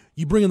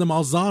 You bring in the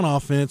Malzahn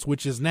offense,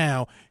 which is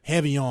now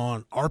heavy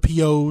on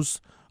RPOs,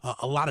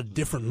 a lot of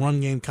different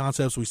run game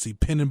concepts. We see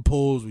pin and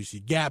pulls, we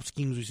see gap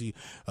schemes, we see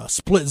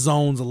split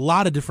zones, a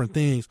lot of different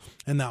things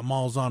in that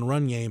Malzahn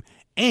run game.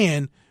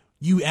 And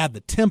you add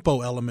the tempo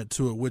element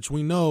to it, which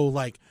we know,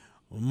 like,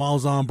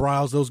 Malzahn,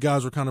 Briles, those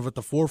guys are kind of at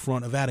the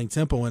forefront of adding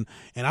tempo, and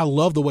I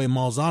love the way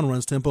Malzahn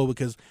runs tempo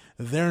because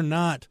they're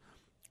not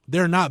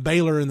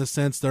Baylor in the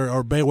sense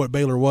what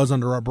Baylor was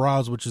under our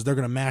Briles, which is they're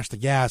going to mash the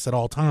gas at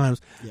all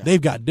times. Yeah.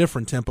 They've got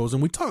different tempos,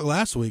 and we talked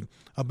last week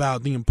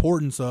about the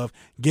importance of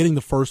getting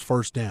the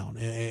first down,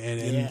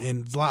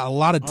 and a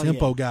lot of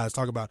tempo guys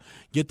talk about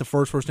get the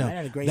first down. I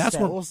had a great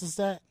stat. What was the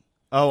stat?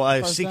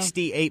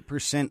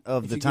 68%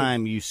 of the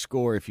time you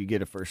score if you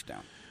get a first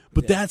down.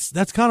 But that's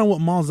kind of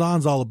what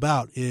Malzahn's all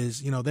about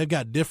is, they've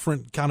got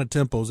different kind of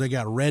tempos. They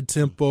got red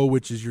tempo,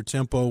 which is your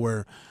tempo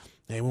where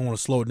they want to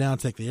slow it down,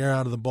 take the air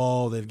out of the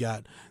ball. They've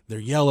got their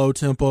yellow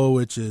tempo,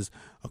 which is,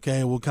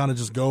 okay, we'll kind of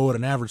just go at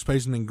an average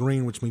pace, and then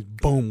green, which means,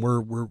 boom,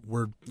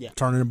 we're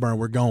turning and burn.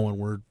 We're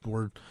going.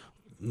 We're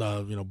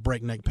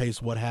breakneck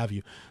pace, what have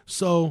you.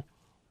 So,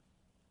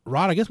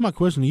 Rod, I guess my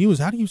question to you is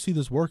how do you see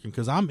this working?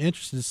 Because I'm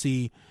interested to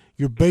see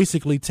you're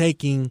basically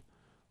taking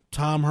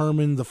Tom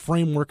Herman, the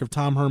framework of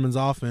Tom Herman's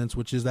offense,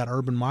 which is that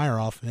Urban Meyer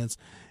offense,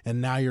 and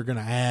now you're going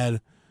to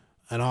add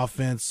an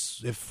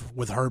offense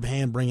with Herb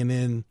Hand bringing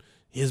in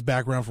his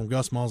background from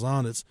Gus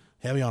Malzahn. It's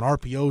heavy on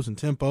RPOs and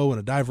tempo and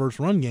a diverse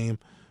run game.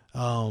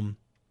 I'm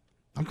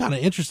kind of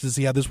interested to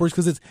see how this works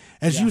because it's,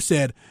 as you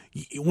said,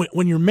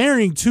 when you're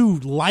marrying two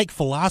like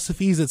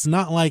philosophies, it's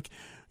not like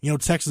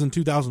Texas in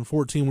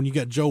 2014 when you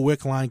got Joe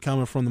Wickline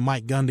coming from the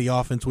Mike Gundy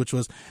offense, which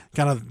was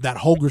kind of that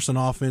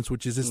Holgorsen offense,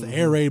 which is just the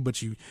air raid,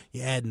 but you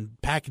add in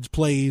package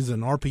plays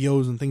and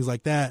RPOs and things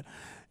like that.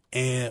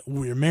 And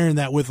we're marrying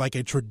that with like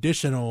a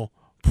traditional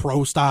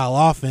pro-style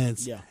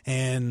offense. Yeah.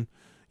 And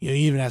you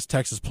even asked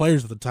Texas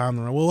players at the time,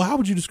 they're like, well, how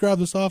would you describe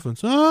this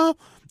offense? I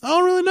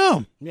don't really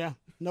know. Yeah.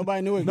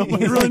 Nobody knew it.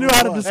 Nobody really knew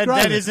how to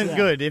describe it. That isn't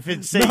good. If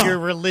it's your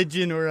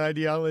religion or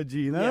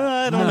ideology,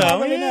 I don't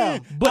know.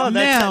 But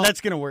now that's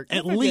going to work.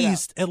 At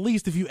least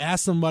if you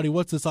ask somebody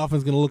what's this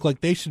offense going to look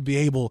like, they should be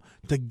able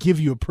to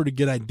give you a pretty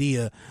good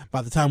idea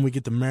by the time we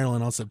get to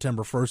Maryland on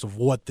September 1st of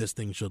what this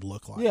thing should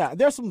look like. Yeah,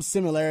 there's some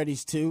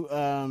similarities too.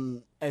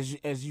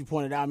 As you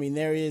pointed out, I mean,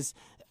 there is.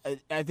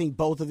 I think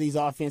both of these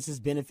offenses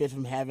benefit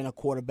from having a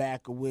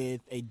quarterback with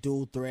a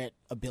dual threat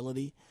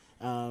ability.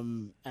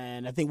 And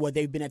I think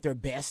they've been at their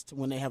best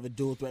when they have a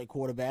dual threat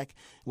quarterback,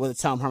 whether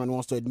Tom Herman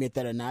wants to admit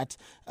that or not.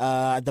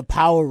 The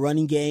power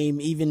running game,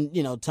 even,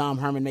 Tom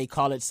Herman may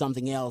call it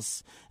something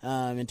else,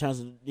 in terms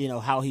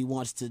of, how he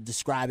wants to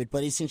describe it,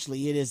 but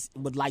essentially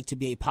would like to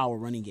be a power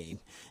running game.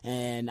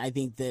 And I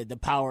think the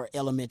power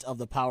element of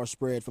the power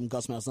spread from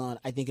Gus Malzahn,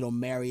 I think it'll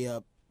marry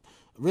up.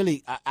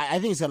 Really, I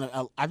think it's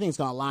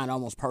gonna line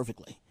almost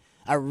perfectly.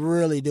 I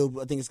really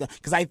do. I think it's gonna,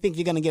 because I think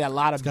you're gonna get a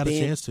lot of. It's got a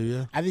chance to,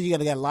 yeah. I think you're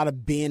gonna get a lot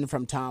of bend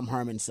from Tom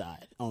Herman's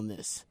side on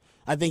this.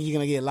 I think you're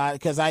gonna get a lot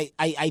because I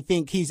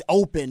think he's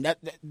open. That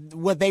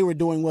what they were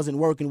doing wasn't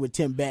working with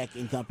Tim Beck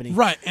and company,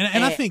 right?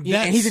 And I think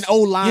that he's an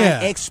O-line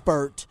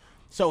expert.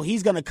 So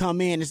he's going to come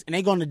in, and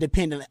they're going to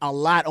depend a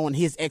lot on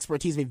his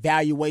expertise,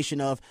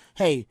 evaluation of,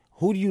 hey,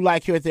 who do you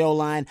like here at the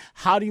O-line?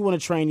 How do you want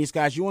to train these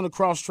guys? You want to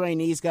cross-train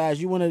these guys?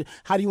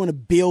 How do you want to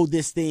build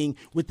this thing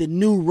with the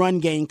new run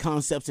game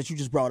concepts that you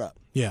just brought up?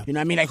 Yeah. You know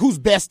what I mean? Like, who's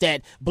best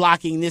at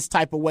blocking this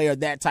type of way or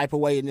that type of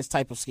way in this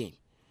type of scheme?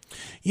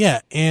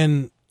 Yeah,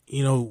 and,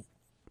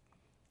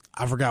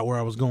 I forgot where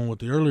I was going with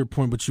the earlier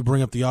point, but you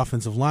bring up the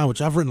offensive line,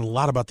 which I've written a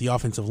lot about the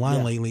offensive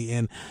line lately,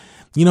 and,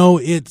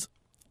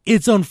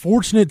 it's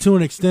unfortunate to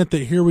an extent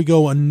that here we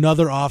go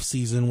another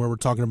offseason where we're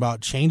talking about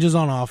changes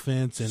on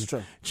offense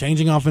and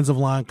changing offensive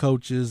line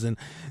coaches. And,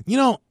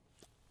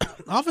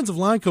 offensive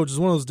line coach is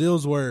one of those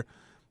deals where,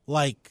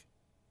 like,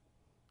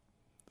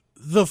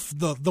 the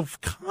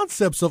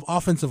concepts of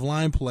offensive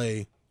line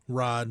play,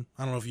 Rod,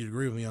 I don't know if you'd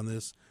agree with me on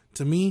this,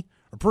 to me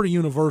are pretty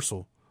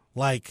universal.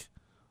 Like,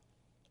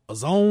 a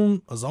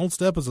zone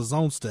step is a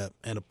zone step,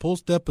 and a pull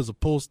step is a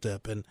pull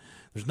step. And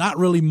there's not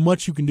really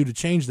much you can do to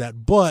change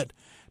that, but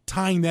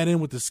tying that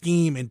in with the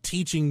scheme and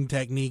teaching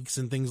techniques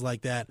and things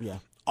like that. Yeah.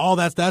 All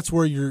that's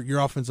where your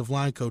offensive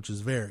line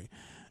coaches vary.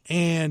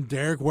 And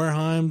Derek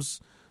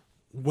Wareheim's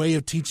way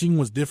of teaching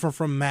was different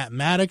from Matt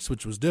Maddox,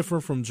 which was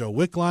different from Joe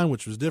Wickline,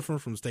 which was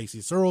different from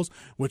Stacy Searles,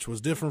 which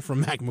was different from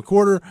Mac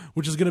McWhorter,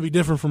 which is going to be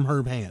different from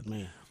Herb Hand.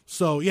 Man.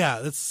 So, yeah,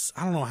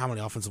 I don't know how many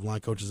offensive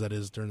line coaches that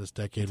is during this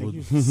decade. I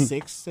think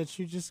 6 that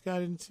you just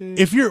got into.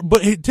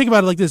 But think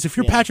about it like this. If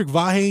you're Patrick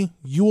Vahe,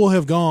 you will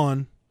have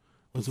gone,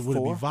 would it be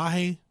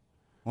Vahe?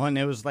 One,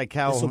 it was like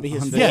how on the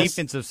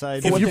defensive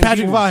side. If you're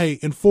Patrick Vahe,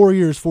 in 4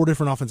 years, 4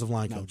 different offensive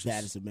line coaches.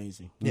 That is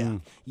amazing. Yeah.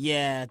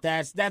 Yeah,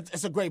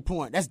 that's a great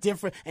point. That's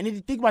different. And then you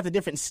think about the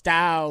different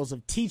styles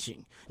of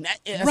teaching. Now,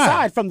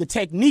 aside from the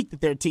technique that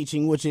they're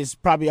teaching, which is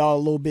probably all a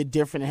little bit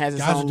different. It has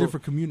its guys own are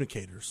different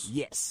communicators.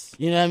 Yes.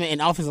 You know what I mean?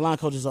 And offensive line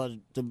coaches are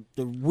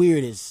the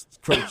weirdest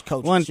coaches.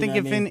 Well, think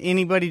if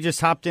anybody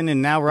just hopped in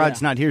and now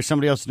Rod's not here,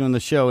 somebody else is doing the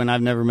show, and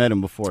I've never met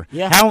him before.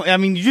 Yeah.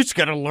 You just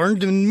got to learn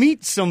to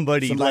meet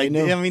somebody.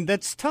 New.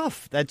 That's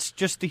tough. That's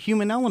just a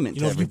human element.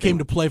 If you came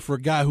to play for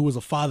a guy who was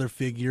a father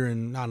figure,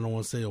 and I don't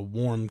want to say a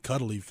warm,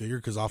 cuddly figure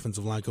because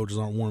offensive line coaches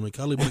aren't warm and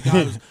cuddly, but a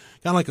guy who's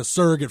kind of like a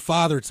surrogate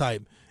father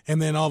type,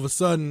 and then all of a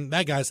sudden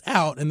that guy's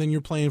out, and then you're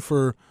playing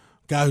for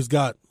guy who's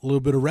got a little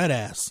bit of red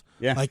ass.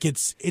 Yeah. Like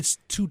it's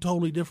two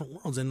totally different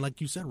worlds. And like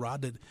you said,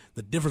 Rod,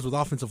 the difference with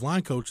offensive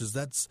line cocoaches,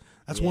 that's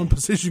one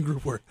position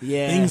group where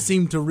things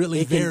seem to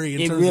really vary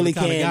in terms of the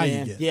kind of guy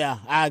you get. Yeah,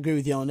 I agree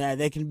with you on that.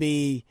 They can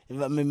be.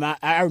 I mean,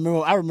 I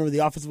remember the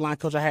offensive line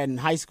coach I had in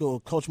high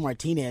school, Coach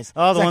Martinez.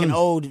 Oh, He's like an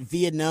old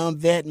Vietnam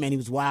vet. Man, he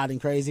was wild and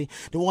crazy.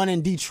 The one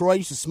in Detroit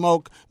used to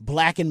smoke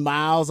Black and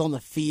Miles on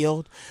the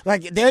field.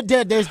 Like they're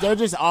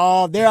just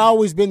all. They're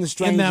always been the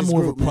strangest Isn't that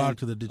more group, of a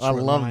product of the Detroit I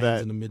love Lions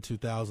that. in the mid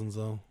 2000s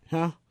though?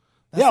 huh?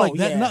 That's Yo, like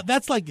that. yeah. No,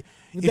 that's like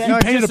if No, you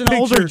it's painted just a an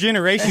picture. older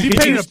generation. If you You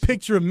painted just- a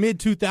picture of mid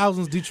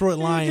 2000s Detroit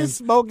Lions,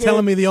 smoking-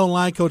 telling me the old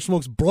line coach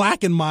smokes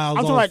Black and Miles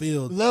I'm on talking the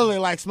about field. literally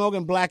like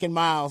smoking Black and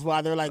Miles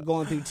while they're like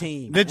going through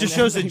team. That just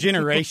shows the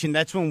generation.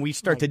 That's when we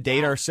start to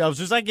date ourselves.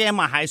 It's like,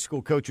 my high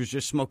school coach was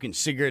just smoking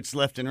cigarettes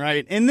left and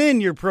right, and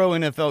then your pro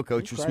NFL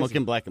coach was crazy.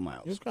 smoking Black and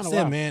Miles. It's kind of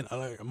Yeah,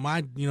 wild.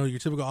 man. Your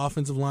typical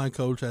offensive line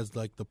coach has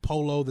like the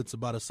polo that's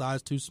about a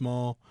size too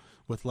small,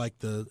 with like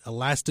the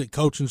elastic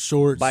coaching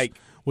shorts, Bike.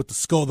 with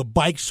the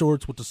bike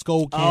shorts with the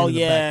skull can. Oh, in the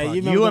yeah, back pocket.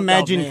 remember You the-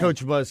 imagine man.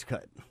 Coach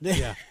Buzzcut.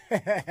 Yeah.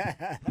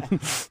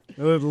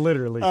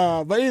 Literally.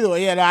 But either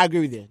way, no, I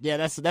agree with you. Yeah,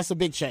 that's a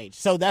big change.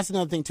 So that's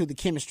another thing too: the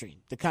chemistry,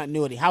 the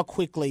continuity. How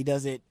quickly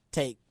does it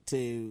take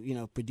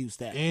to produce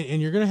that?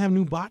 And you're going to have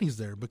new bodies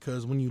there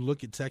because when you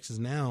look at Texas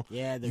now,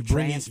 Yeah, the you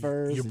bring in-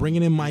 transfers You're and-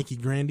 bringing in Mikey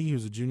Grandy,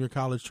 who's a junior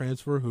college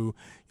transfer, who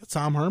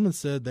Tom Herman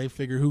said they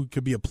figure who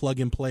could be a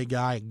plug-and-play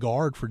guy at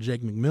guard for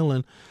Jake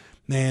McMillan.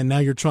 And now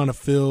you're trying to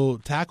fill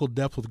tackle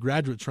depth with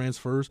graduate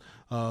transfers.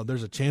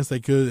 There's a chance they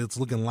could. It's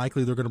looking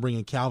likely they're going to bring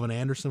in Calvin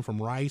Anderson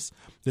from Rice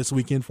this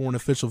weekend for an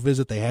official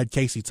visit. They had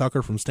Casey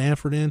Tucker from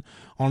Stanford in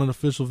on an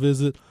official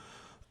visit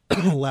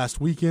last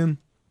weekend.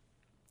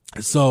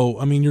 So,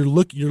 I mean, you're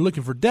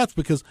looking for depth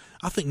because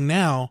I think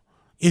now,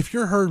 if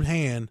you're Herb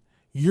Hand,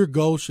 your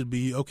goal should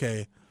be,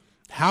 okay,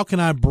 how can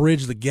I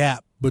bridge the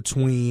gap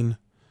between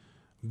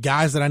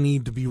guys that I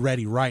need to be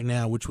ready right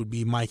now, which would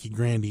be Mikey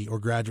Grandy or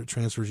graduate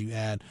transfers you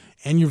add,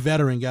 and your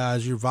veteran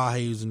guys, your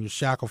Vahes and your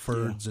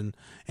Shacklefords, and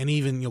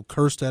even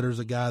Kerstetter's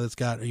a guy that's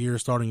got a year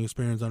of starting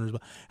experience under his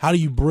belt. How do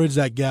you bridge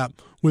that gap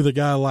with a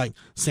guy like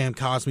Sam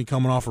Cosmi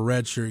coming off a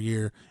redshirt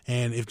year?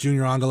 And if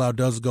Junior Angalau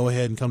does go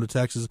ahead and come to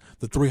Texas,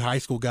 the 3 high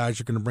school guys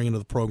you're going to bring into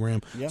the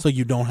program so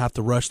you don't have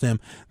to rush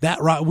them.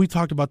 We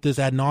talked about this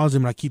ad nauseum,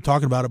 and I keep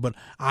talking about it, but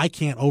I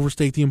can't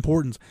overstate the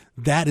importance.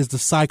 That is the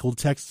cycle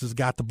Texas has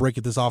got to break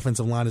if this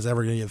offensive line is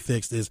ever going to get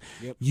fixed.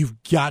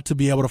 You've got to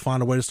be able to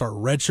find a way to start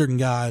redshirting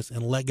guys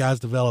and let guys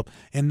develop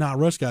and not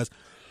rush guys.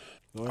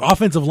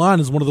 Offensive line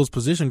is one of those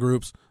position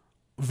groups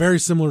very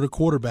similar to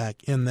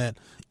quarterback in that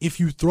if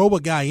you throw a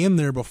guy in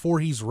there before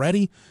he's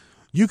ready,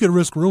 you could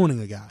risk ruining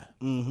a guy.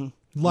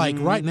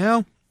 Right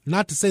now,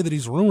 not to say that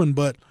he's ruined,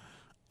 but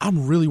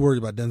I'm really worried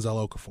about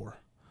Denzel Okafor.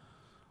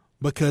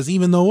 Because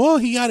even though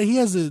he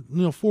has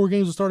 4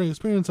 games of starting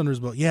experience under his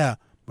belt,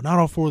 but not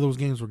all 4 of those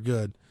games were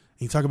good.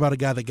 You talk about a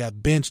guy that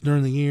got benched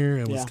during the year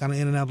and was kind of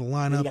in and out of the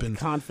lineup. And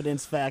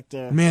confidence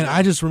factor. Man,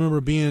 I just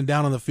remember being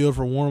down on the field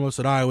for warm-ups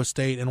at Iowa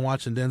State and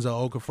watching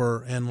Denzel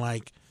Okafor and,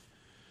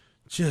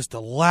 just a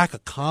lack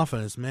of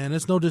confidence, man.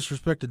 It's no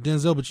disrespect to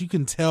Denzel, but you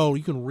can tell,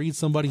 you can read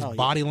somebody's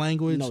body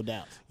language. No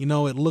doubt. It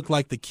looked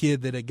like the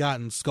kid that had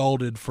gotten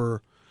scolded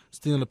for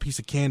stealing a piece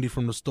of candy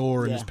from the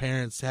store and his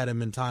parents had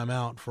him in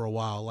timeout for a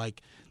while.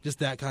 Just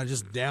that kind of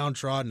just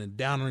downtrodden and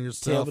down on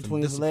yourself. Tail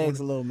between his legs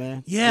a little,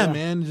 man. Yeah,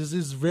 man. It's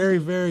very,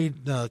 very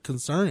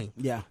concerning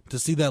to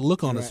see that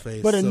look on his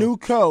face. But a new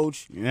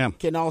coach Yeah.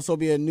 can also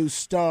be a new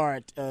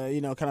start,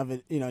 kind of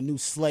a new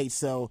slate.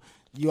 So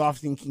you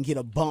often can get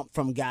a bump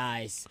from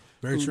guys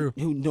true.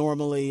 who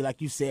normally,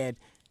 like you said,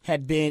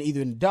 had been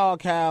either in the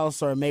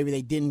doghouse or maybe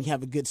they didn't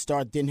have a good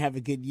start, didn't have a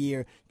good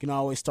year, can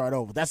always start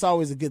over. That's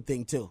always a good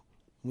thing, too,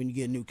 when you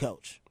get a new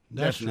coach.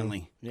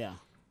 Definitely. Yeah.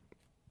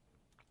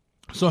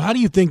 So how do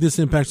you think this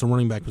impacts the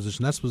running back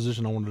position? That's the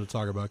position I wanted to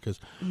talk about because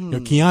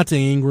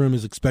Keontae Ingram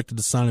is expected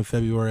to sign in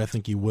February. I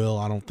think he will.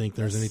 I don't think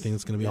there's anything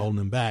that's going to be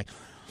holding him back.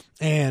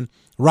 And,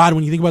 Rod,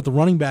 when you think about the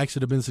running backs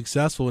that have been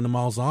successful in the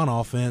Malzahn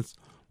offense,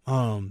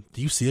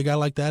 do you see a guy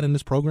like that in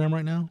this program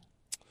right now?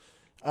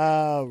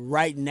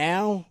 Right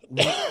now,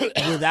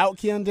 without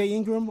Keontae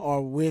Ingram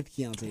or with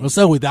Keontae Ingram? Let's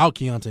say without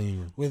Keontae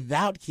Ingram.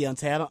 Without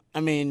Keontae,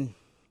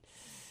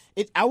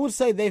 I would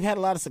say they've had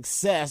a lot of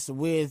success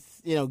with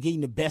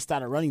getting the best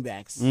out of running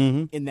backs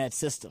in that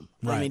system.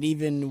 Right. I mean,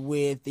 even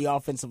with the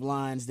offensive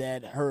lines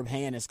that Herb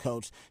Hand has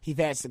coached, he's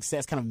had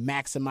success kind of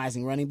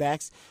maximizing running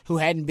backs who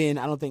hadn't been,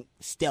 I don't think,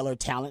 stellar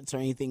talents or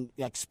anything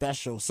like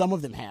special. Some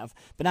of them have,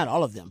 but not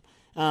all of them.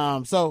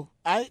 So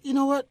I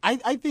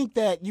think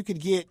that you could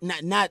get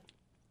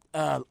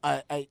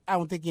I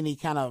don't think any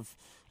kind of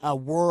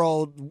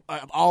world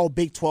all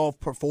Big 12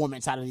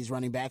 performance out of these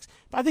running backs,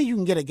 but I think you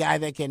can get a guy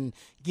that can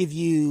give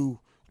you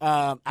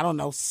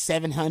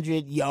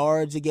 700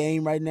 yards a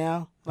game right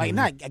now,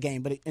 not a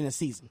game, but in a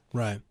season,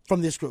 Right.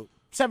 from this group.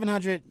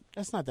 700.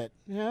 That's not that.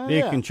 Be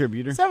a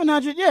contributor.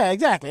 700. Yeah,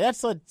 exactly.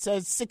 That's a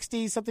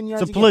 60-something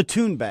yards. It's a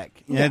platoon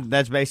back. Yeah,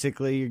 that's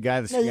basically your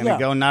guy that's going to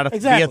go, not be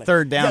a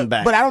third down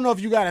back. But I don't know if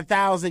you got a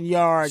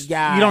 1,000-yard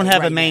guy. You don't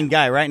have right a main now.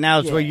 guy right now.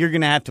 It's where you're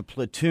going to have to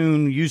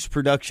platoon, use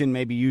production,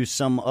 maybe use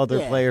some other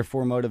player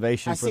for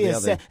motivation for the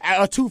other.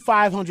 Two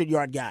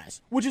 500-yard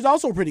guys, which is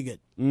also pretty good.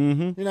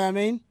 Mm-hmm. You know what I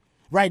mean?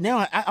 Right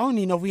now, I don't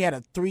even know if we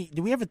had do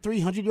we have a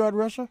 300-yard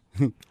rusher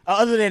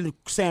other than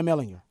Sam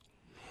Ellinger?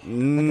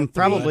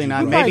 Probably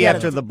not. Maybe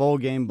after the bowl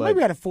game, but maybe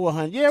we had a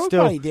 400. Yeah, we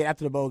probably did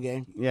after the bowl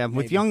game. Yeah,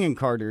 with Young and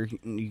Carter,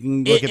 you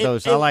can look at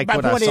those. I like what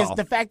I saw. My point is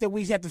the fact that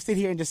we have to sit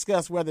here and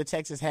discuss whether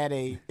Texas had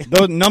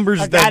those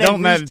numbers that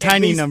don't matter,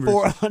 tiny numbers.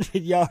 400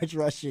 yards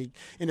rushing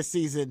in the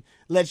season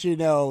lets you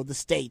know the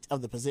state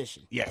of the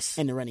position. Yes,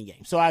 in the running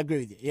game. So I agree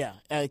with you. Yeah,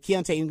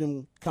 Keontae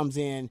Ingram comes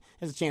in.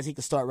 There's a chance he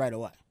could start right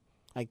away.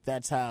 Like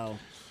that's how.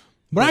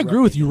 But I agree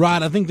with you,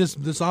 Rod. I think this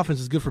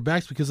offense is good for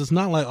backs because it's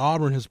not like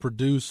Auburn has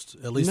produced,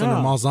 at least under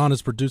Malzahn,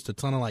 has produced a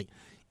ton of like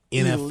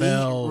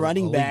NFL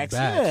running backs.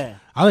 Yeah.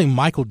 I think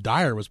Michael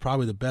Dyer was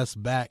probably the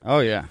best back. Oh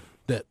yeah,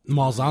 that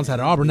Malzahn's had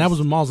at Auburn. That was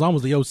when Malzahn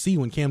was the OC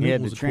when Cam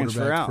Newton was the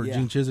quarterback for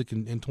Gene Gene Chizik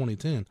in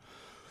 2010.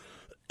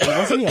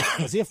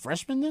 Was he a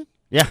freshman then?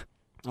 Yeah,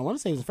 I want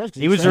to say he was a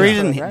freshman. He was the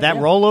reason that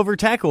rollover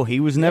tackle. He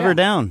was never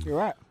down. You're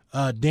right.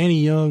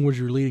 Danny Young was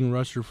your leading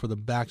rusher for the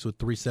backs with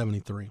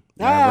 373.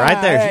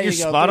 Right there. You're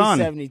spot on.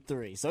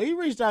 373. So he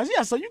reached out.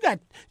 Yeah, so you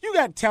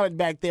got talent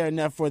back there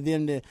enough for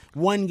them to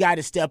one guy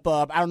to step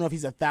up. I don't know if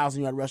he's a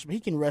 1,000-yard rusher, but he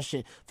can rush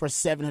it for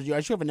 700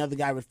 yards. You have another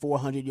guy with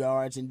 400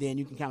 yards, and then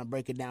you can kind of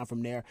break it down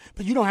from there.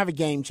 But you don't have a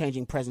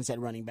game-changing presence at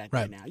running back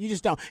right now. You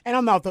just don't. And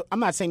I'm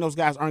not saying those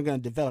guys aren't going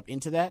to develop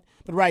into that,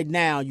 but right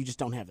now you just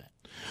don't have that.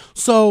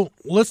 So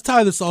let's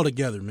tie this all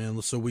together,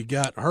 man. So we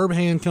got Herb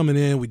Hand coming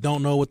in. We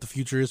don't know what the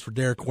future is for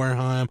Derek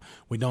Wareheim.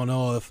 We don't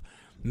know if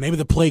maybe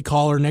the play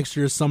caller next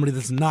year is somebody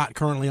that's not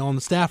currently on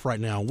the staff right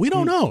now. We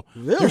don't know.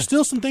 Really? There's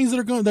still some things that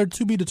are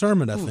to be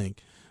determined, I think,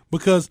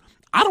 because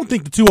I don't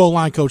think the 2-0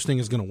 line coach thing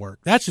is going to work.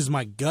 That's just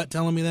my gut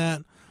telling me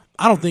that.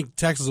 I don't think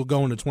Texas will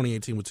go into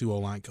 2018 with 2-0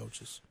 line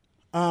coaches.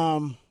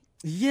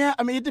 Yeah,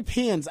 I mean it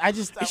depends.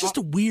 It's just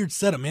a weird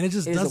setup, man. It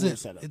just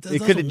doesn't.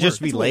 It could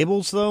just be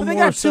labels though. They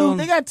got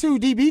two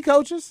DB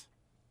coaches.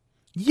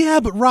 Yeah,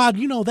 but Rod,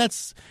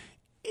 that's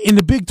in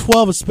the Big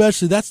 12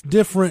 especially. That's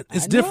different.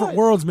 It's different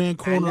worlds, man.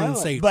 Corner and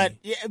safety.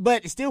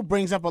 But it still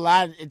brings up a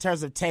lot in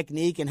terms of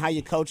technique and how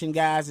you're coaching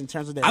guys in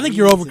terms of their. I think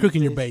you're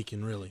overcooking your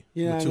bacon, really,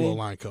 with 2-0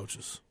 line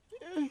coaches.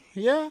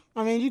 Yeah,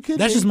 I mean you could.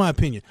 That's just my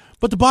opinion.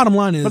 But the bottom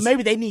line is, but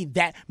maybe they need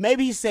that.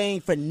 Maybe he's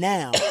saying for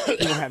now you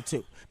don't have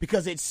two.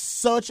 Because it's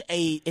such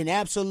an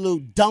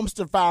absolute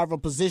dumpster fire of a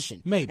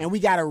position. Maybe. And we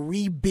got to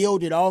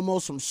rebuild it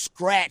almost from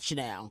scratch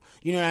now.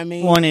 You know what I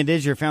mean? Well, and it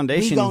is your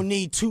foundation. We're going to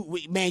need two.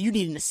 Man, you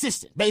need an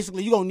assistant.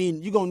 Basically, you're going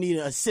to need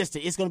an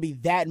assistant. It's going to be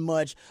that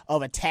much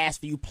of a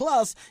task for you.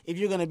 Plus, if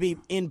you're going to be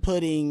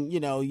inputting,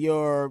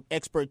 your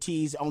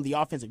expertise on the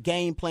offensive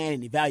game plan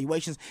and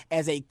evaluations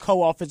as a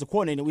co-offensive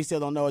coordinator, we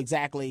still don't know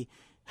exactly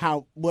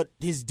what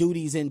his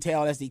duties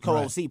entail as the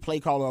co-OC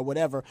play caller or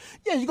whatever.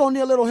 Yeah, you're going to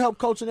need a little help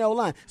coaching the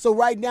O-line. So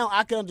right now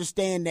I can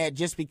understand that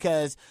just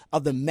because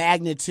of the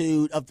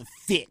magnitude of the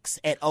fix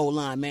at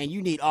O-line, man.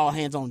 You need all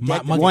hands on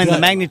deck. The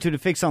magnitude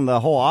of fix on the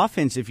whole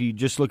offense, if you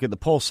just look at the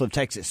pulse of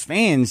Texas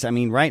fans, I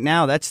mean, right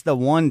now that's the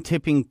one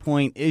tipping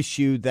point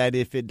issue that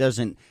if it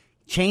doesn't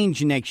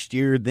change next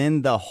year,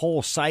 then the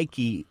whole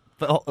psyche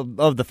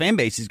of the fan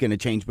base is going to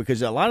change,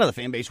 because a lot of the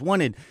fan base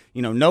wanted,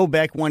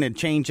 Novak wanted to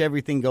change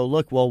everything, go,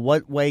 look, well,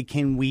 what way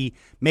can we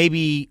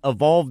maybe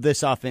evolve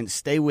this offense,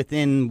 stay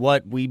within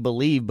what we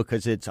believe,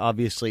 because it's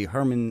obviously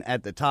Herman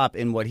at the top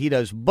and what he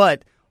does,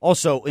 but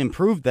also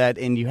improve that,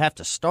 and you have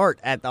to start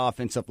at the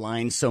offensive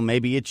line, so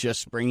maybe it's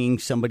just bringing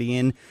somebody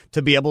in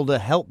to be able to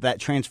help that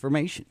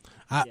transformation.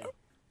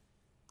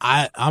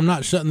 I'm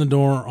not shutting the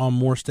door on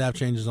more staff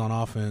changes on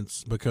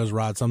offense because,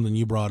 Rod, something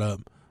you brought up,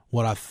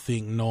 what I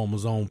think Noah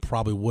Mazzone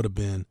probably would have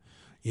been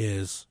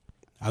is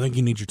I think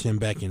you need your Tim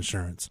Beck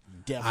insurance.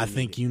 Definitely. I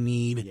think you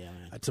need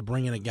to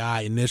bring in a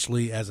guy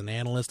initially as an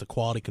analyst, a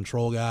quality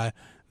control guy,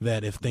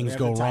 that if things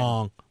go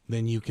wrong,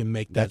 then you can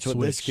make that switch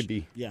what this could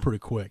be. Pretty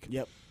quick.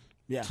 Yep.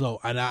 Yeah. So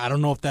I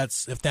don't know if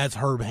that's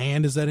Herb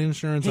Hand is that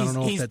insurance. I don't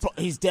know if that's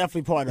he's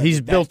definitely part of it. He's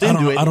built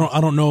into it.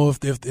 I don't know if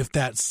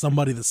that's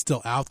somebody that's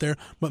still out there.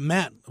 But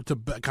Matt, to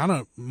kind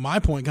of my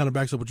point, kind of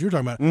backs up what you're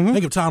talking about. I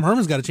think if Tom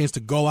Herman's got a chance to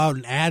go out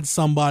and add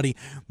somebody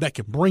that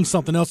can bring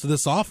something else to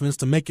this offense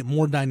to make it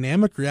more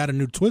dynamic or add a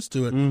new twist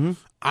to it,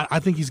 I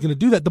think he's going to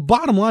do that. The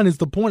bottom line is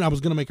the point I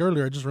was going to make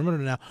earlier. I just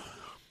remembered it now.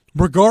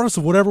 Regardless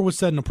of whatever was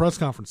said in a press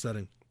conference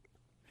setting,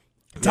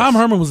 Tom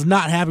Herman was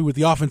not happy with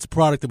the offensive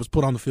product that was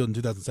put on the field in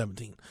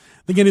 2017.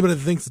 I think anybody that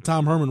thinks that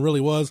Tom Herman really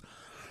was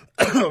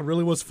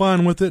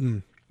fine with it,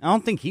 and I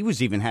don't think he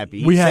was even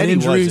happy. We had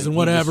injuries and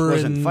whatever, he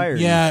just wasn't fired.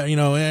 Yeah,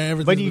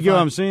 everything. But you get what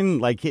I'm saying?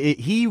 Like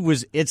he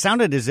was. It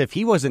sounded as if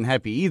he wasn't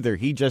happy either.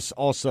 He just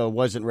also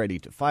wasn't ready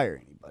to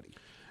fire anybody.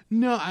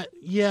 No,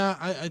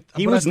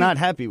 He was not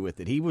happy with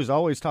it. He was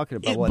always talking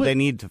about what they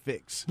need to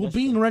fix. Well,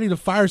 being ready to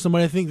fire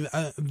somebody, I think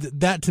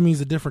that to me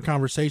is a different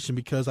conversation,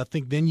 because I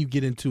think then you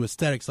get into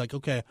aesthetics. Like,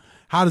 okay,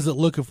 how does it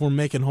look if we're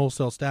making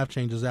wholesale staff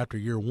changes after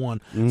year one?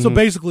 Mm-hmm. So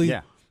basically,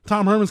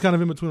 Tom Herman's kind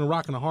of in between a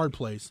rock and a hard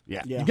place.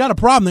 Yeah. You got a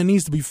problem that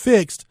needs to be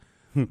fixed,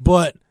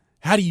 but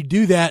how do you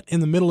do that in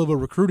the middle of a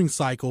recruiting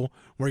cycle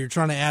where you're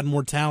trying to add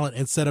more talent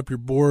and set up your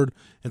board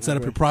and set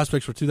up your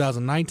prospects for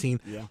 2019?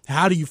 Yeah.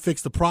 How do you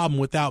fix the problem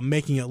without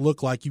making it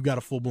look like you've got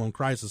a full-blown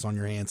crisis on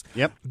your hands?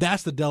 Yep.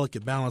 That's the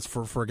delicate balance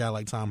for a guy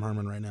like Tom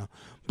Herman right now.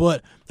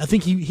 But I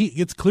think he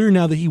it's clear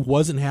now that he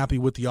wasn't happy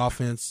with the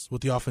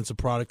offensive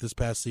product this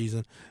past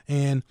season.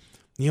 And,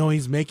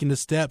 he's making the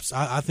steps.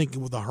 I think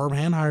with the Herb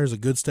Hand hire is a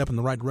good step in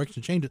the right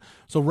direction to change it.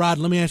 So, Rod,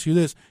 let me ask you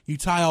this. You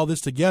tie all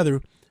this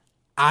together,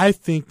 I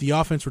think the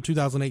offense for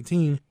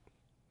 2018,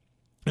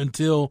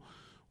 until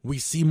we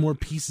see more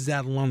pieces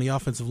out along the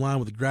offensive line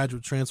with the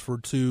graduate transfer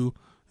too,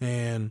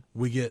 and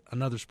we get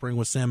another spring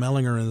with Sam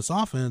Ehlinger in this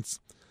offense,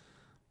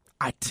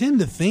 I tend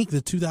to think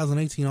the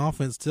 2018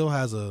 offense still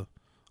has a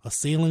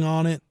ceiling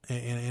on it,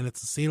 and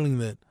it's a ceiling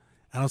that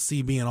I don't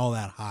see being all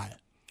that high.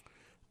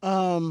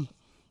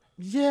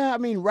 Yeah, I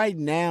mean, right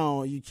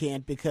now you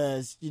can't,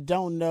 because you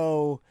don't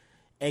know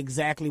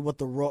exactly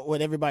what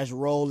everybody's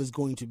role is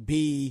going to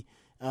be.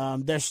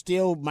 There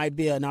still might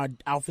be an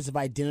offensive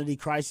identity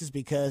crisis,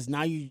 because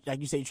now like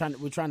you say,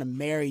 we're trying to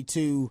marry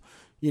two,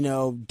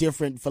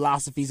 different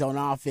philosophies on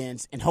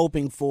offense and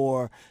hoping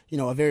for,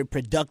 a very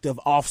productive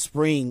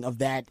offspring of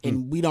that.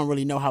 And we don't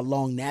really know how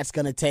long that's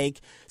going to take.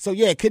 So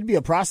yeah, it could be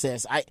a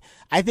process.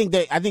 I think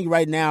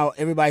right now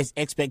everybody's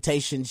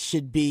expectations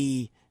should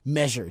be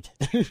measured,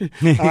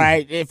 all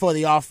right, for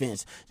the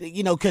offense,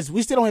 because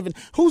we still don't even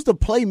who's the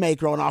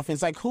playmaker on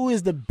offense. Like, who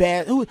is the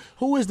best?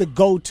 Who is the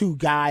go-to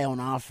guy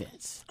on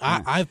offense?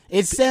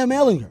 It's Sam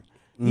Ehlinger.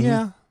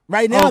 Yeah,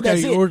 right now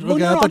okay, that's it.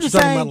 Okay, I thought you were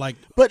talking about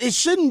but it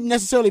shouldn't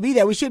necessarily be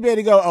that. We should be able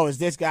to go, it's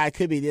this guy, it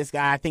could be this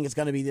guy. I think it's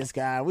going to be this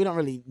guy. We don't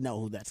really know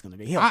who that's going to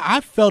be.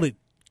 I felt it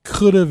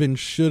could have and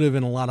should have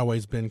in a lot of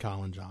ways been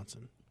Colin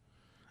Johnson.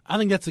 I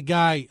think that's a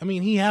guy. I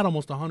mean, he had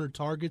almost 100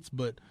 targets,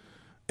 but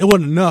it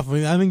wasn't enough. I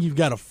mean, I think you've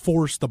got to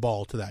force the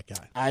ball to that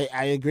guy.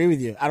 I agree with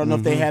you. I don't know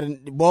if they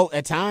had. Well,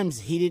 at times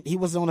he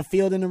wasn't on the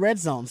field in the red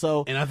zone.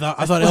 So, and I thought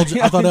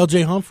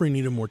LJ Humphrey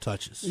needed more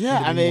touches. Yeah,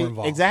 I mean,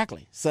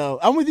 exactly. So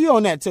I'm with you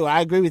on that too.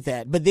 I agree with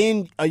that. But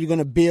then are you going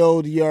to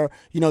build you got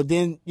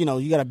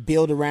to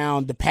build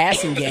around the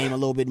passing game a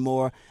little bit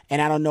more.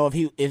 And I don't know if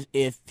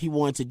he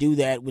wanted to do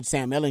that with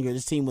Sam Ehlinger.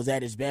 This team was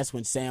at its best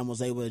when Sam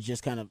was able to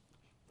just kind of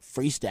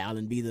freestyle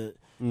and be the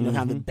kind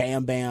of the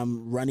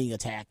bam running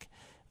attack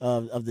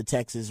of the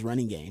Texas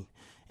running game.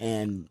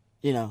 And,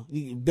 you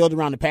can build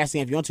around the passing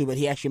game if you want to, but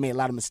he actually made a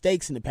lot of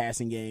mistakes in the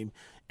passing game.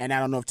 And I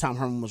don't know if Tom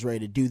Herman was ready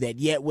to do that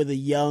yet with a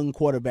young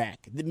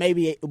quarterback.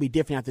 Maybe it'll be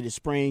different after the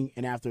spring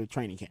and after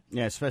training camp.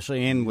 Yeah,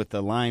 especially with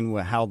the line,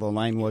 how the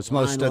line was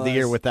most of the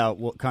year without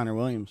Connor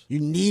Williams. You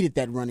needed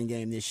that running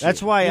game this year.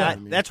 That's why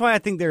that's why I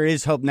think there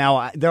is hope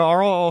now. There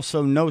are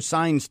also no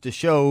signs to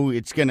show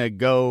it's going to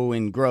go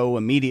and grow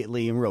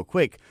immediately and real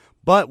quick.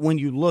 But when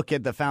you look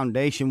at the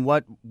foundation,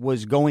 what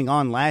was going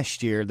on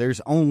last year,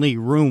 there's only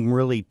room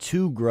really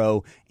to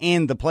grow,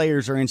 and the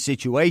players are in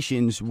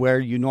situations where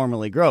you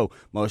normally grow.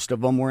 Most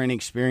of them were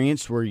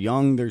inexperienced, were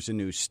young, there's a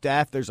new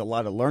staff, there's a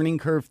lot of learning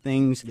curve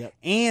things,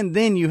 and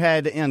then you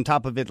had, on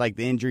top of it, like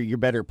the injury, your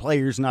better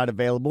players not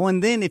available,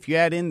 and then if you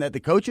add in that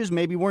the coaches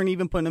maybe weren't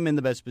even putting them in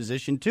the best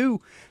position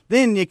too,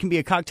 then it can be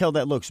a cocktail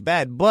that looks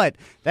bad. But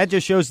that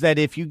just shows that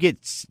if you get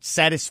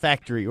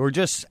satisfactory or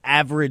just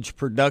average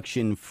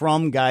production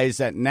from guys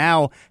that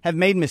now have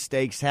made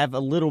mistakes, have a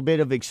little bit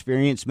of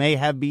experience,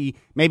 maybe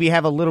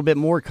have a little bit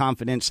more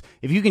confidence.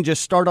 If you can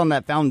just start on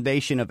that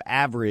foundation of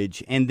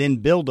average and then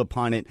build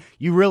upon it,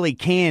 you really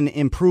can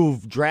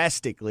improve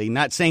drastically.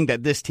 Not saying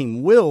that this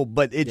team will,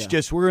 but it's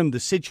just we're in the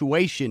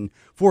situation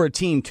for a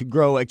team to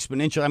grow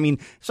exponentially. I mean,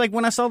 it's like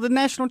when I saw the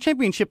national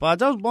championship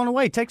odds, I was blown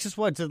away. Texas,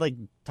 like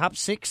top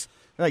 6?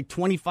 Like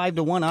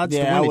 25-1 odds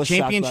to win a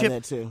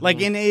championship. Too.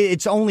 Like, and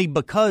it's only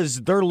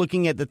because they're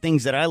looking at the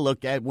things that I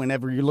look at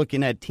whenever you're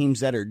looking at teams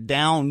that are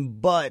down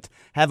but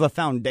have a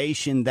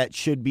foundation that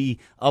should be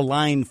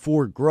aligned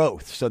for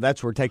growth. So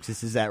that's where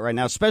Texas is at right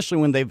now, especially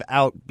when they've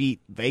outbeat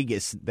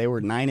Vegas. They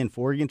were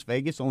 9-4 against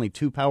Vegas, only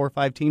 2 Power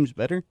 5 teams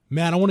better.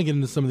 Matt, I want to get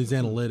into some of these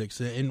analytics,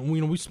 and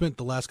we spent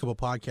the last couple of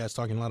podcasts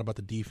talking a lot about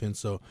the defense.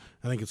 So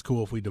I think it's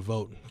cool if we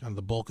devote kind of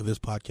the bulk of this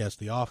podcast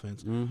to the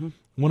offense.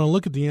 When I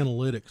look at the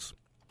analytics.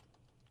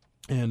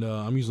 And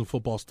I'm using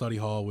Football Study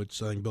Hall,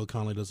 which I think Bill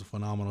Connolly does a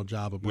phenomenal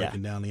job of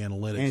breaking down the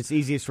analytics. And it's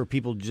easiest for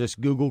people to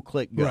just Google,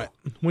 click, go. Right.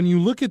 When you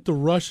look at the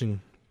rushing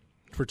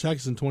for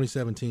Texas in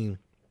 2017,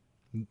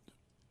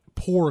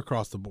 poor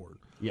across the board.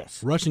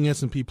 Yes. Rushing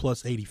S&P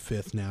plus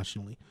 85th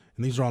nationally.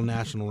 And these are all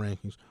national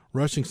rankings.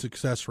 Rushing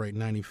success rate,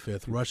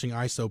 95th. Rushing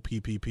ISO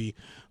PPP,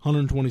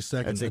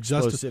 122nd. That's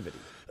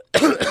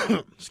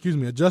explosivity. Excuse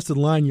me. Adjusted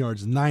line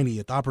yards,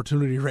 90th.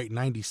 Opportunity rate,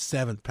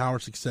 97th. Power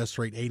success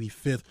rate,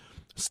 85th.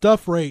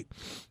 Stuff rate,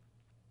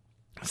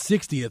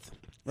 60th,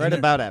 Right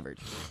about average.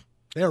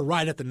 They're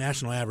right at the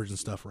national average and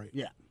stuff, right?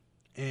 Yeah.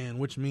 And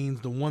which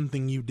means the one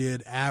thing you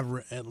did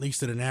at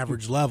least at an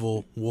average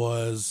level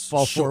was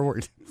Fall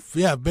forward.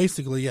 Yeah,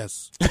 basically,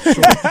 yes.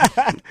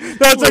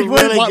 That's like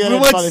really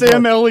what falling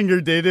Sam forward.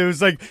 Ellinger did. It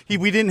was like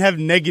we didn't have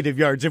negative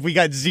yards. If we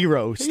got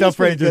zero, He stuff was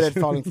pretty right. good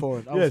at falling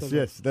forward.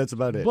 Yes, that's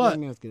about it. But,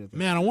 Yeah, that's good at that.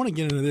 man, I want to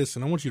get into this,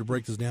 and I want you to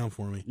break this down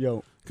for me.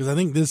 Yo, Because I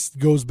think this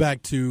goes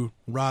back to,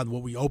 Rod,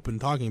 what we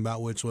opened talking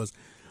about, which was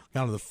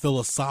kind of the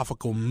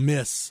philosophical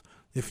miss,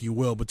 if you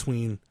will,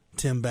 between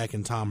Tim Beck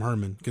and Tom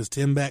Herman. Because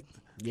Tim Beck,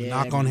 the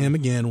knock on him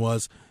again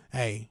was,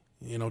 hey,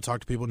 talk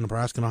to people in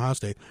Nebraska and Ohio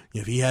State.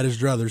 If he had his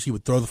druthers, he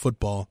would throw the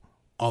football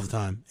all the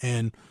time.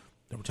 And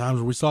there were times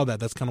where we saw that.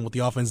 That's kind of what the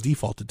offense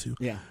defaulted to.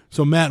 Yeah.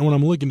 So, Matt, when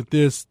I'm looking at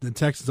this, the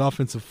Texas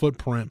offensive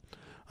footprint,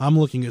 I'm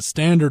looking at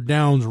standard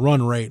downs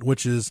run rate,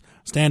 which is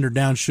standard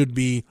downs should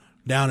be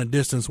down a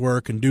distance where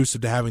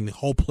conducive to having the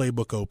whole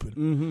playbook open.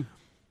 Mm-hmm.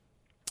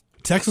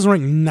 Texas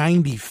ranked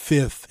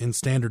 95th in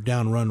standard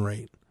down run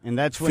rate. and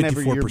that's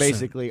whenever you're 54%.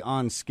 basically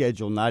on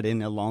schedule, not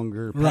in a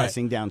longer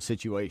passing down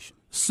situation.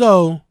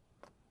 So,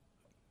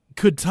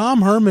 could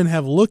Tom Herman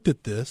have looked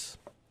at this?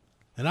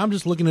 And I'm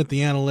just looking at the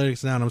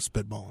analytics now and I'm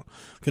spitballing.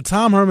 Could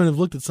Tom Herman have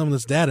looked at some of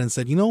this data and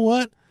said, you know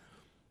what?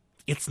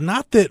 It's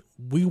not that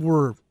we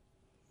were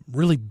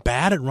really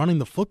bad at running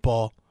the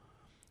football.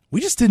 We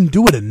just didn't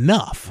do it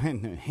enough.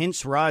 And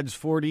hence Rod's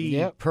 40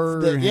 Yep.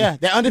 per. They're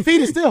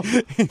undefeated still.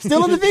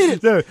 Still undefeated.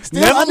 Still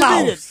Never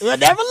undefeated. lost.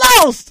 Never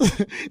lost.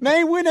 They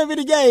ain't win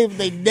every game.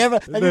 They never. I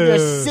think they're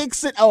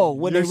 6-0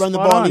 when they They're run the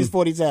spot ball on. these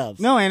 40 times.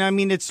 No, and I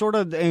mean, it's sort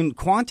of, and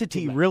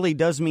quantity really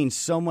does mean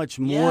so much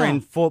more Yeah.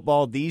 in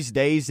football these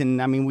days.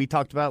 And I mean, we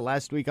talked about it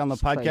last week on the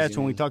podcast crazy,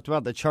 when we man. talked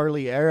about the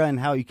Charlie era and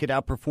how you could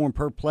outperform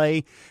per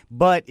play.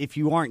 But if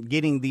you aren't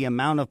getting the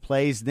amount of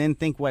plays, then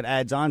think what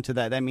adds on to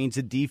that. That means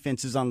the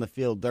defense is on the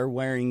field. They're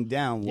wearing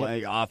down.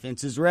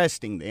 Offense is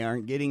resting. They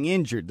aren't getting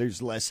injured.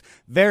 There's less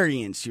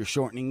variance. You're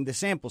shortening the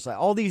sample size.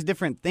 All these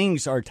different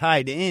things are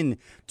tied in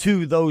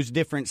to those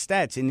different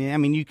stats. And I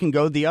mean, you can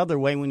go the other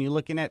way when you're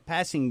looking at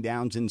passing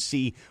downs and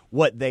see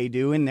what they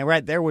do. And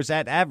right there was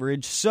that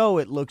average. So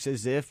it looks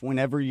as if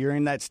whenever you're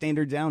in that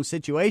standard down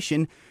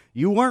situation,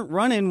 you weren't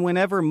running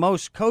whenever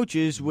most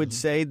coaches would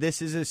say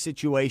this is a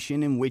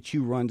situation in which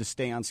you run to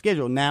stay on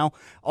schedule. Now,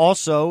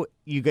 also,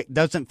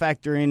 doesn't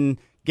factor in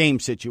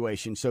game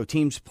situation. So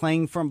teams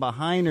playing from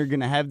behind are going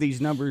to have these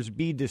numbers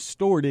be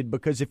distorted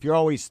because if you're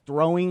always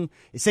throwing,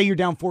 say you're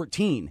down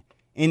 14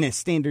 in a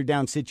standard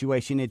down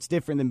situation, it's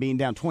different than being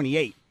down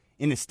 28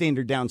 in a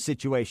standard down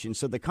situation.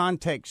 So the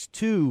context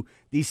to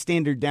these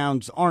standard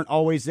downs aren't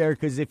always there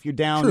because if you're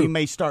down, True. you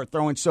may start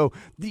throwing. So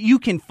you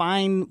can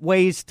find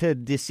ways to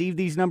deceive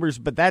these numbers,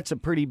 but that's a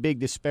pretty big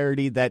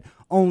disparity that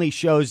only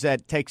shows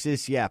that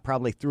Texas,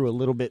 probably threw a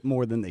little bit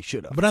more than they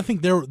should have. But I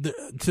think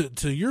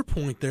to your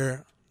point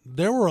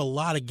there were a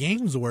lot of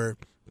games where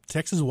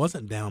Texas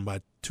wasn't down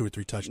by 2 or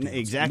 3 touchdowns.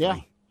 Exactly. Yeah.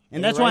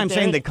 And that's You're why right I'm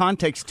saying there. the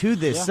context to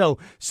this. Yeah. So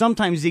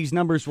sometimes these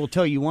numbers will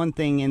tell you one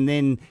thing, and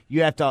then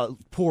you have to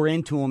pour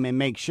into them and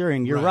make sure.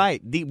 And you're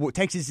right.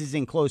 Texas is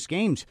in close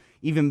games,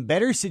 even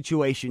better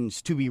situations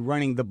to be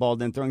running the ball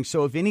than throwing.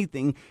 So if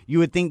anything, you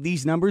would think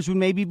these numbers would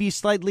maybe be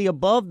slightly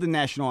above the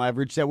national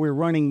average, that we're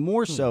running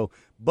more so.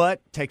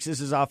 But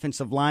Texas's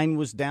offensive line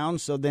was down,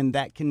 so then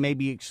that can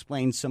maybe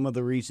explain some of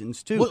the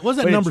reasons too. What does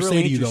that But it's number really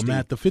say to you, though, interesting.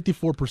 Matt? The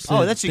 54%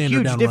 Oh, that's a standard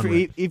huge down run difference.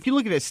 rate. If you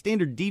look at a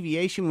standard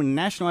deviation, when the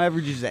national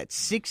average is at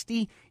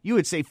 60, you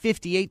would say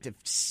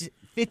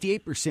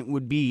 58%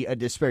 would be a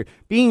disparity.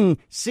 Being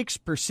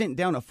 6%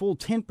 down, a full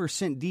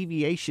 10%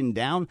 deviation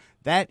down,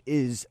 that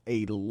is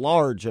a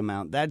large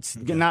amount. That's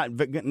not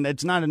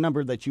a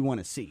number that you want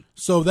to see.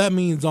 So that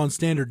means on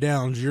standard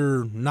downs,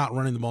 you're not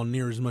running the ball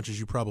near as much as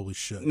you probably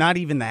should. Not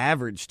even the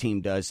average team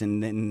does,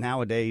 and then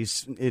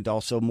nowadays it's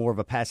also more of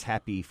a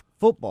pass-happy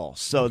football.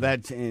 So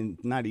that's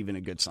not even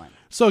a good sign.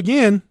 So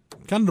again,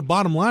 kind of the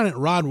bottom line at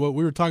Rod, what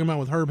we were talking about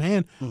with Herb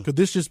Hand, could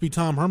this just be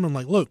Tom Herman?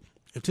 Like, look,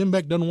 if Tim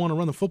Beck doesn't want to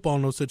run the football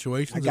in those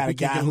situations, I if got we a can't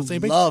guy get on who the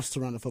same page, loves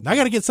to run the football. I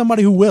got to get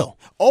somebody who will.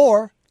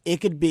 Or it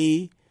could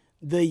be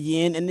the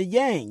yin and the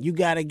yang. You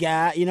got a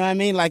guy, you know what I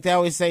mean? Like they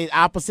always say,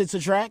 opposites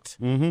attract.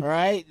 Mm-hmm. All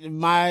right.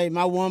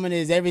 My woman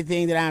is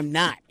everything that I'm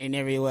not in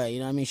every way. You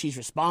know what I mean? She's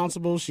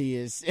responsible. She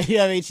is, you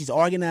know what I mean? She's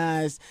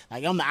organized.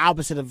 Like I'm the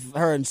opposite of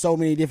her in so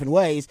many different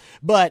ways.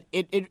 But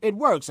it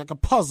works like a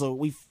puzzle.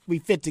 We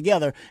fit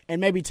together.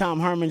 And maybe Tom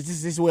Herman,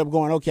 this is where I'm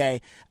going,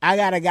 okay, I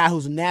got a guy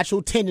whose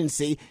natural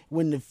tendency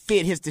when the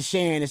fit hits the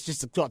shan is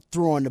just to start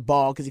throwing the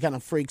ball because he kind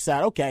of freaks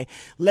out. Okay,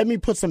 let me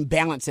put some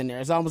balance in there.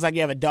 It's almost like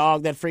you have a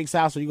dog that freaks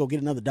out, so you go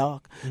get another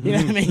dog. You know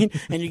what I mean?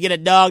 And you get a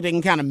dog that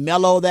can kind of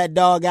mellow that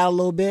dog out a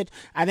little bit.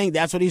 I think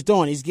that's what he's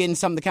doing. He's getting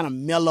something to kind of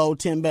mellow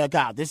Tim Beck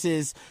out. This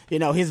is,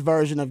 his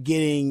version of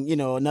getting,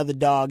 another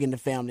dog in the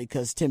family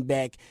because Tim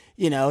Beck,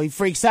 he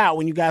freaks out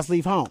when you guys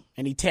leave home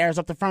and he tears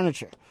up the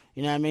furniture.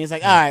 You know what I mean? It's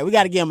like, all right, we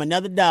got to get him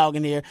another dog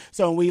in here.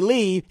 So when we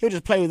leave, he'll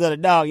just play with the other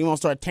dog. He won't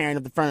start tearing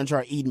up the furniture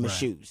or eating my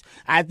shoes.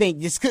 I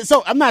think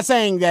so I'm not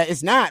saying that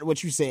it's not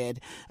what you said,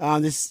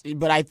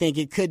 but I think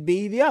it could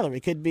be the other.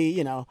 It could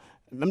be,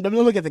 I'm going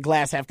to look at the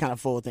glass half kind of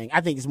full thing.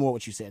 I think it's more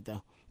what you said,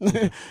 though.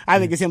 I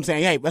think it's him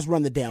saying, hey, let's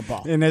run the damn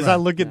ball. And as I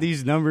look at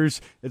these numbers,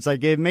 it's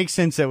like it makes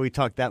sense that we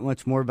talked that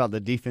much more about the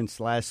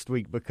defense last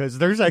week because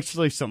there's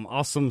actually some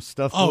awesome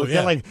stuff to look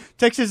at. Like,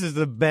 Texas is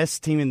the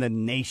best team in the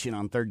nation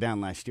on third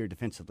down last year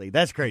defensively.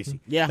 That's crazy.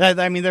 Yeah.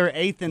 I mean, they're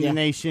 8th in the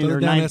nation. Third or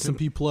down 9th.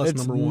 S&P Plus,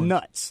 it's number 1.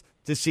 Nuts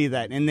to see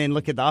that. And then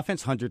look at the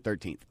offense,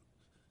 113th.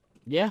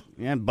 Yeah.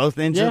 Yeah, both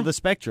ends of the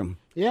spectrum.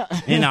 Yeah.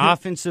 In an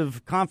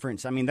offensive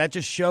conference. I mean, that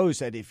just shows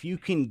that if you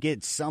can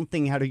get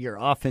something out of your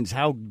offense,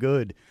 how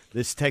good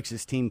this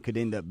Texas team could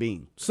end up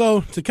being.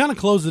 So, to kind of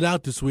close it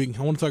out this week,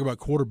 I want to talk about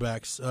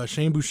quarterbacks.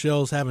 Shane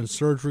Buechele's having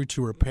surgery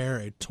to repair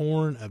a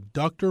torn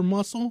abductor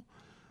muscle.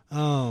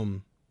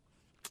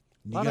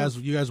 You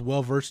guys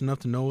well versed enough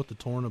to know what the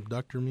torn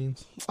abductor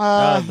means? The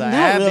not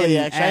ab really,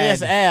 and actually.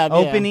 Yes, ab, yeah.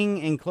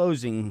 opening and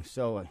closing.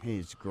 So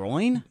his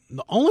groin?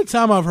 The only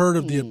time I've heard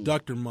of the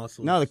abductor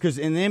muscle. No, because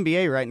in the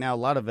NBA right now, a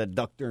lot of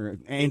abductor.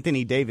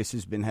 Anthony Davis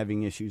has been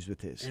having issues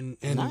with his. And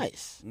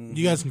nice.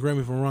 You guys can correct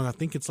me if I'm wrong. I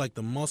think it's like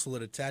the muscle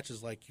that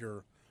attaches like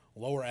your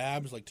lower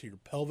abs, like to your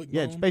pelvic bone.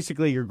 Yeah, it's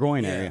basically your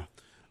groin area.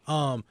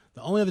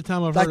 The only other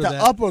time I've Like heard the of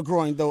that, upper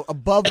groin, though,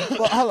 above.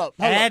 Hold up.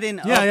 Adding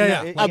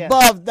Yeah.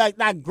 Above, like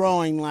not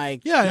growing,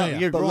 like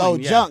Your below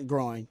groin, junk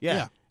groin.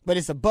 Yeah. But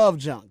it's above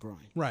junk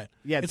groin. right?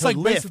 Yeah, it's to like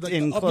lift basically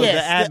and the upper, close the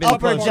Yes, ab the and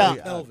upper close junk,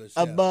 the pelvis,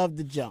 yeah. above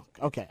the junk.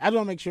 Okay, I just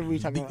want to make sure we're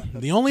talking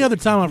about. The only other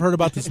time I've heard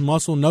about this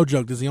muscle, no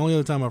joke, this is the only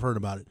other time I've heard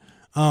about it.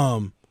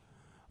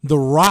 The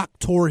Rock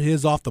tore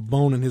his off the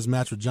bone in his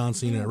match with John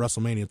Cena at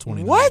WrestleMania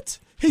 29. What?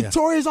 He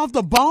tore his off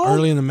the bone?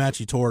 Early in the match,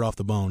 he tore it off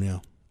the bone, yeah.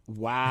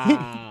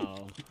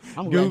 Wow.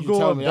 I'm glad you Google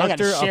told me. I gotta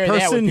abductor, share a that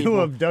with person who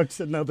people. abducts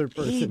another He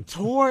person.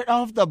 tore it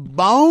off the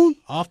bone?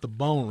 Off the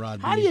bone,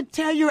 Rod. How do you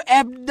tear your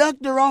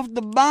abductor off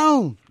the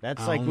bone?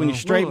 That's I like don't when know. you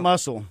straight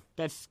muscle.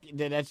 That just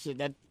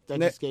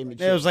gave me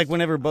It was like chills.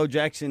 whenever Bo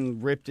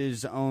Jackson ripped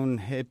his own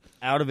hip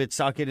out of its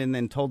socket and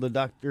then told the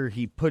doctor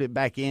he put it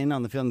back in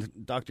on the film. The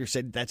doctor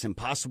said that's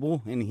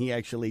impossible, and he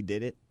actually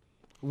did it.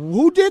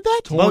 Who did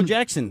that? Bo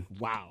Jackson.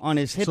 Wow. On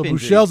his hip So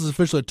injury. Buechele's is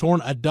officially a torn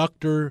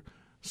adductor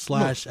 /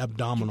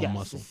 abdominal Yes.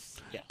 muscle.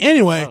 Yeah.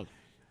 Anyway, Oh.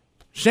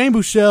 Shane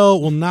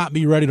Buechele will not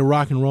be ready to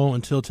rock and roll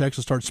until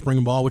Texas starts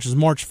spring ball, which is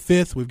March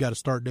 5th. We've got a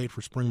start date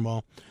for spring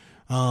ball.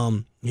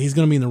 He's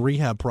going to be in the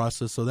rehab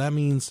process, so that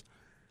means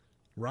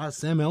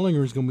Sam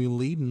Ehlinger is going to be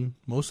leading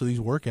most of these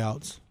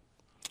workouts.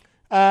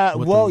 I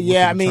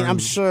mean, I'm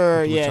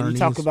sure. with the Yeah, you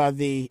talk returnees. about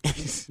the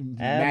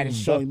Matt is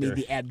showing me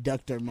the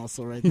abductor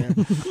muscle right there.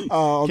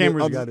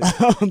 Camera's on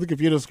got on the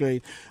computer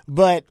screen.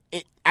 But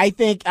I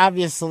think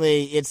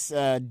obviously it's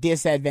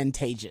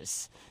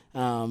disadvantageous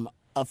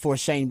for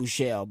Shane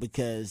Buechele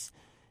because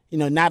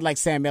not like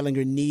Sam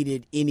Ehlinger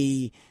needed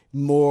any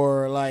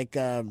more like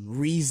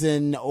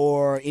reason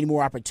or any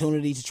more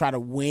opportunity to try to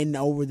win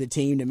over the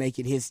team to make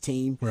it his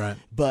team. Right.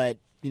 But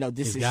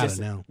this He's is got just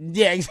it now.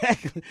 Yeah,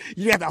 exactly.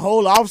 You got the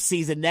whole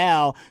offseason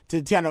now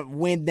to kind of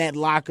win that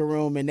locker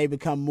room, and they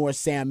become more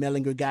Sam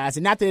Ehlinger guys.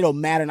 And not that it'll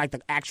matter in like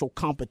the actual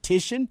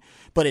competition,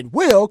 but it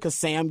will because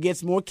Sam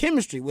gets more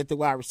chemistry with the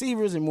wide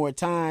receivers and more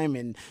time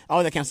and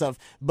all that kind of stuff.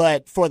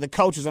 But for the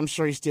coaches, I'm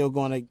sure he's still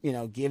going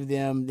to give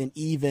them an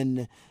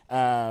even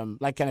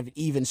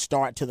even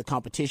start to the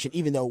competition,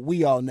 even though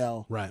we all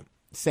know Right.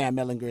 Sam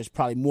Ehlinger is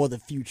probably more the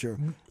future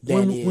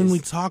than When we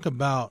talk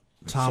about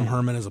Tom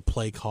Herman as a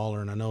play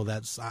caller, and I know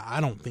I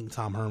don't think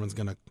Tom Herman's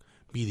going to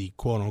be the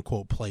quote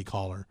unquote play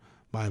caller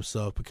by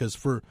himself because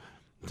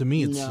to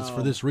me it's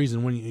for this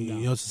reason. When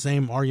it's the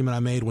same argument I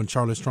made when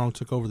Charlie Strong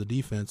took over the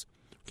defense.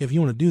 Okay, if you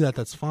want to do that,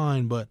 that's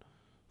fine, but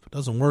if it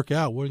doesn't work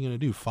out, what are you going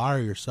to do? Fire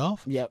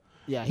yourself? Yep.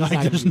 Yeah.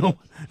 Like, there's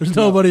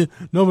nobody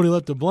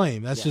left to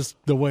blame. That's just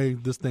the way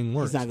this thing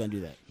works. He's not going to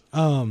do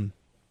that.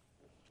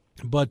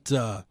 But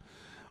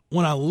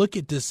when I look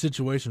at this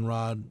situation,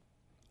 Rod,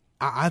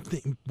 I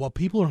think while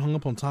people are hung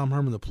up on Tom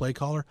Herman, the play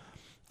caller,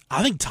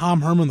 I think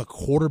Tom Herman, the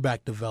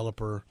quarterback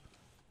developer,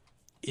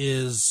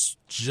 is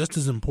just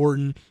as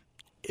important,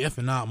 if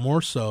not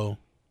more so,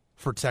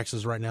 for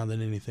Texas right now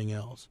than anything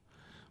else.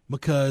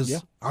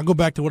 Because I'll go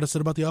back to what I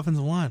said about the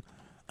offensive line.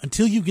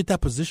 Until you get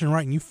that position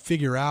right and you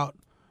figure out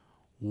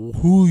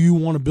who you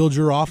want to build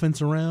your offense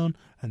around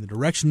and the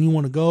direction you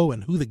want to go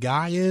and who the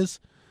guy is,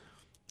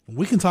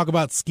 we can talk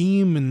about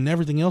scheme and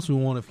everything else we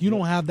want. If you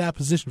don't have that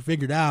position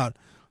figured out,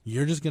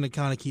 you're just going to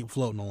kind of keep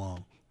floating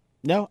along.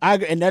 No, I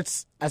agree, and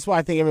that's why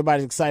I think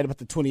everybody's excited about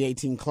the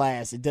 2018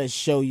 class. It does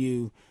show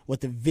you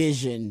what the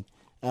vision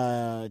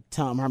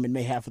Tom Herman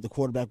may have for the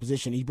quarterback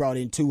position. He brought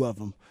in 2 of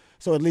them.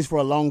 So at least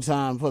for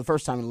the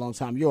first time in a long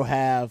time, you'll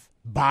have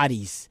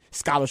bodies,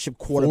 scholarship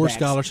quarterbacks 4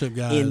 scholarship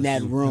guys in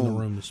that room. In the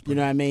room this spring. You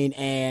know what I mean?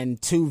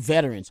 And 2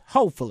 veterans,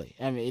 hopefully.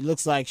 I mean, it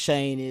looks like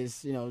Shane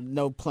is,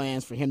 no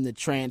plans for him to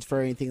transfer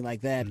or anything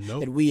like that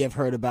Nope. that we have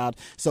heard about.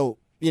 So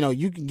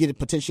you can get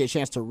potentially a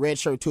chance to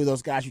redshirt two of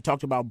those guys. You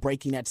talked about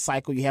breaking that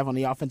cycle you have on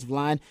the offensive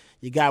line.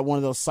 You got one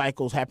of those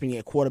cycles happening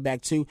at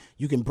quarterback too.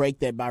 You can break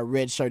that by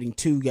redshirting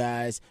two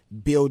guys,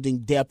 building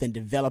depth and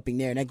developing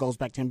there. And that goes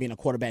back to him being a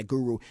quarterback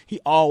guru. He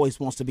always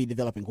wants to be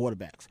developing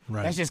quarterbacks.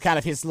 Right. That's just kind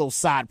of his little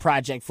side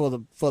project for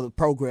the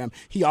program.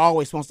 He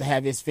always wants to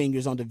have his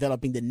fingers on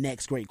developing the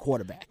next great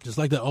quarterback. Just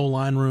like the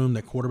O-line room,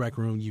 that quarterback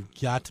room, you've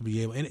got to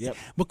be able. Yep.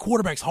 But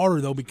quarterback's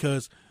harder, though,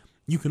 because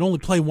you can only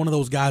play one of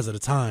those guys at a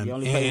time. You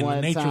only play And one the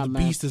at a nature of the time,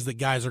 man. beast is that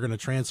guys are going to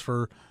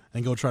transfer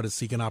and go try to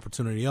seek an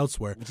opportunity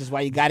elsewhere. Which is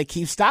why you got to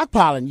keep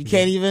stockpiling. You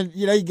can't even,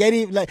 you can't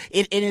even, and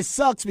it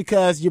sucks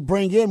because you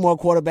bring in more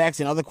quarterbacks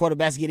and other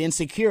quarterbacks get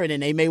insecure and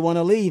then they may want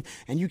to leave.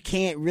 And you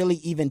can't really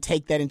even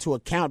take that into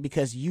account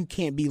because you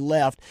can't be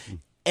left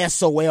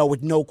SOL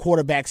with no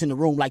quarterbacks in the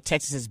room like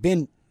Texas has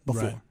been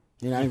before. Right.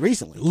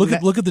 Recently. Look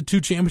at the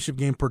two championship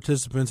game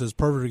participants as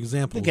perfect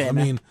examples. Look at that,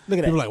 man. Look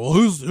at people that. are like, well,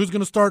 who's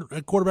going to start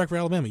at quarterback for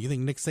Alabama? You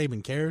think Nick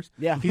Saban cares?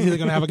 Yeah. He's either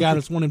going to have a guy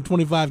that's won in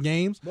 25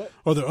 games,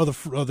 or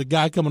the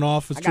guy coming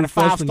off as I true got a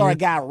freshman 5-star year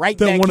guy right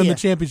that back won in here. the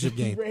championship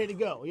game. Ready to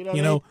go. You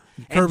know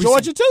And Kirby,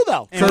 Georgia too,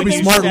 though. Kirby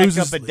you Smart stack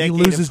loses. up a He decade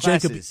loses of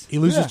Jacob. classes. He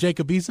loses Yeah.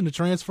 Jacob Eason to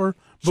transfer.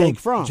 Jake Boom.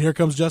 Fromm. Here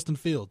comes Justin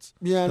Fields.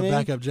 You know what I to mean?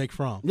 back up Jake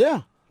Fromm.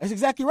 Yeah, that's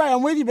exactly right.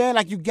 I'm with you, man.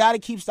 Like, you got to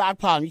keep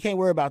stockpiling. You can't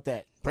worry about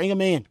that. Bring them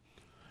in.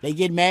 They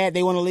get mad.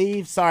 They want to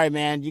leave. Sorry,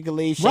 man. You can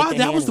leave. Shake Rod, their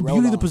that hand was the and roll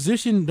beauty of the on.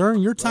 position during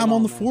your time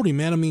on the man. 40,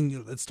 man. I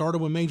mean, it started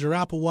with Major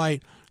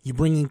Applewhite. You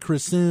bring in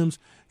Chris Sims.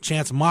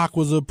 Chance Mock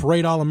was a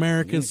parade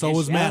All-American. So Vince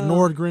was Matt Young.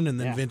 Nordgren and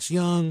then Yeah. Vince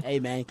Young. Hey,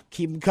 man,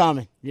 keep them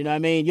coming. You know what I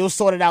mean? You'll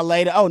sort it out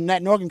later. Oh,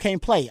 Matt Nordgren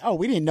can't play. Oh,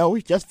 we didn't know.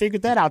 We just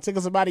figured that out. Took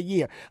us about a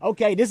year.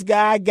 Okay, this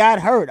guy got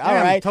hurt. All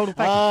Yeah, right. total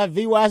package.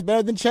 VY's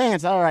better than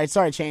Chance. All right.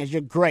 Sorry, Chance.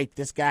 You're great.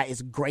 This guy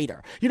is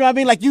greater. You know what I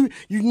mean? Like, you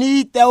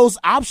need those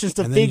options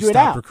to And then you figure it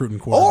stop out. recruiting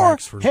Or,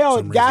 quarterbacks for hell,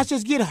 some guys reason.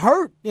 just get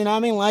hurt. You know what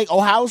I mean? Like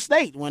Ohio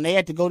State when they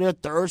had to go to their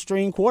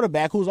third-string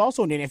quarterback, who's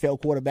also an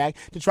NFL quarterback,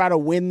 to try to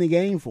win the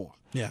game for them.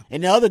 Yeah.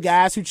 And the other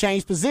guys who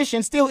changed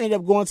positions still end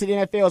up going to the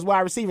NFL as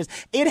wide receivers.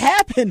 It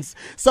happens.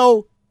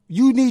 So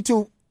you need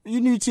to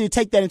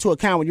take that into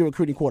account when you're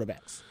recruiting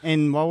quarterbacks.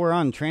 And while we're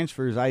on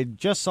transfers, I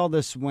just saw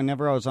this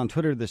whenever I was on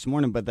Twitter this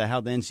morning, but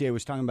how the NCAA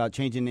was talking about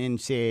changing the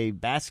NCAA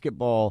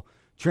basketball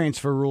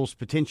transfer rules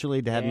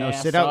potentially to have no Yeah,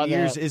 I sit-out saw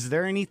years. that. Is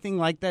there anything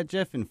like that,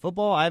 Jeff, in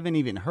football? I haven't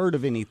even heard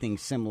of anything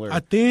similar. I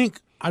think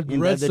I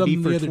And read that'd be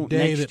something for the other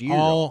day next that year.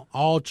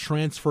 all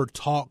transfer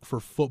talk for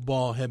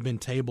football had been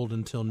tabled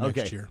until next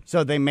Okay, year.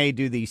 so they may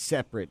do these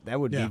separate. That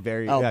would Yeah. be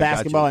very. Oh, yeah,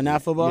 basketball gotcha. and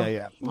not football?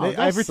 Yeah. Oh, that's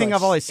Everything such-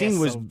 I've always seen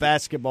that's was so-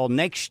 basketball.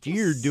 Next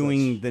year,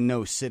 doing the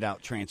no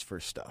sit-out transfer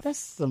stuff. That's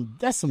some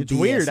It's BS,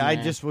 weird. I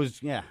man. just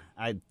was. Yeah,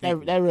 I.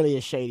 Think, that really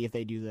is shady if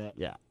they do that.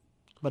 yeah.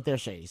 But they're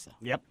shady, so.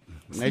 Yep.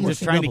 They're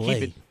just trying to keep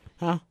NCAA. it.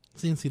 Huh?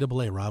 It's the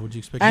NCAA, Rob. Would you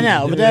expect? I me to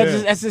know, do but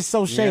that? that's just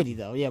so shady,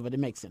 though. Yeah, but it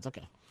makes sense.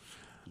 Okay.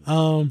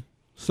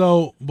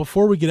 So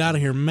before we get out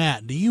of here,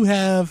 Matt, do you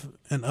have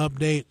an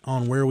update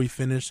on where we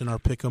finished in our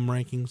pick'em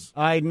rankings?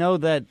 I know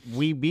that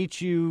we beat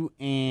you,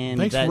 and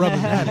Thanks that, for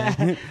rubbing that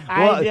in.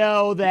 I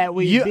know that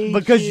we beat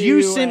because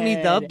you sent me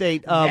the and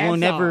update that's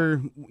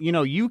whenever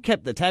you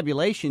kept the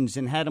tabulations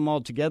and had them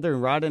all together,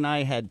 and Rod and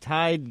I had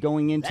tied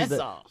going into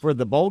That's all. for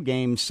the bowl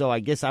game. So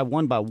I guess I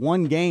won by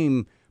one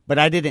game, but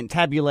I didn't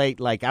tabulate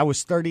like I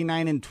was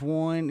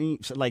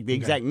 39-20, so like the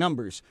exact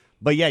numbers.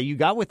 But yeah, you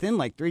got within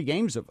like 3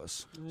 games of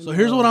us. So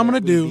here's what I'm going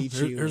to do. beat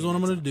you, Here's what I'm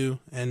and going to do.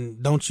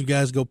 And don't you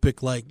guys go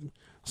pick like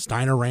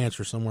Steiner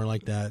Ranch or somewhere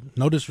like that.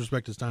 No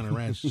disrespect to Steiner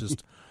Ranch. It's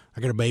just I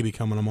got a baby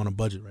coming. I'm on a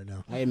budget right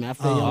now. Hey, man, I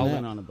feel you All on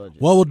in that. on a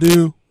budget. What we'll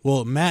do,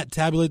 Matt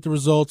tabulate the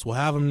results. We'll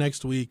have them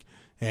next week.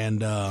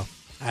 And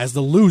as the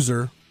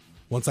loser,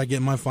 once I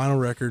get my final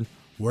record,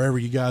 wherever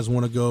you guys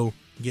want to go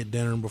get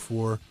dinner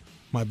before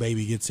my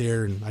baby gets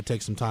here and I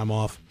take some time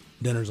off,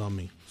 dinner's on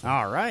me.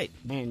 All right.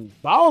 Man,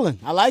 balling.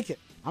 I like it.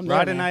 I'm there,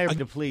 Rod and man. I are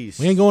to please.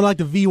 We ain't going like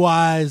the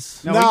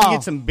VYs. No, we No. can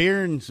get some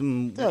beer and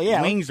some Oh,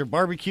 yeah. wings or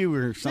barbecue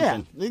or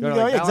something. we can Go to,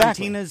 go- like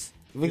exactly. Valentina's.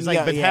 We It's can like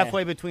go- but yeah.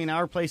 halfway between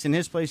our place and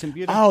his place in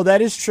Butte. Oh,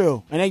 that is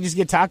true. And they just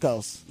get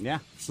tacos. Yeah.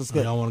 So it's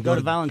good. Y'all want to Go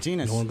to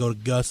Valentina's. You want to go to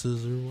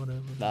Gus's or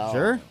whatever? Oh,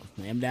 Sure.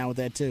 I'm down with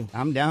that, too.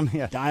 I'm down.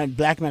 Yeah.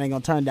 Black man ain't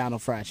going to turn down no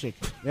fried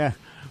chicken. Yeah.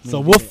 So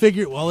we'll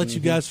figure. Well, I'll let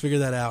you guys figure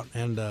that out,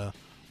 and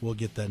we'll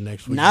get that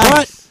next week. Nice.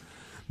 But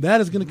that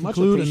is going to Much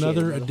conclude appreciated,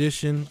 another brother.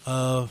 edition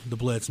of the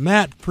Blitz.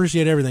 Matt,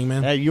 appreciate everything,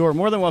 man. Hey, you are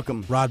more than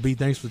welcome. Rod B,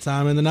 thanks for the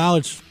time and the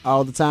knowledge.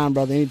 All the time,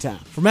 brother. Anytime.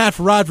 For Matt,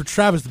 for Rod, for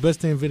Travis, the best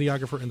damn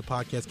videographer in the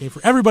podcast game.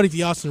 For everybody at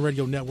the Austin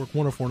Radio Network,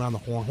 104.9 The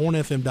Horn,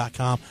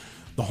 hornfm.com,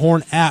 the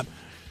Horn app,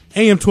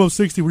 AM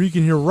 1260, where you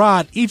can hear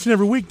Rod each and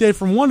every weekday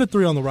from 1 to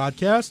 3 on the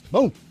Rodcast.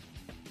 Boom.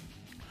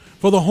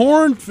 For the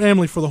Horn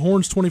family, for the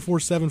Horns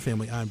 24/7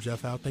 family, I'm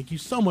Jeff Howe. Thank you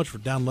so much for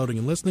downloading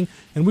and listening,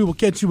 and we will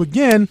catch you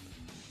again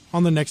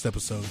on the next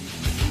episode.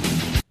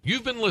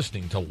 You've been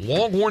listening to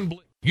Longhorn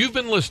Blitz. You've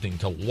been listening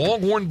to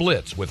Longhorn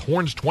Blitz with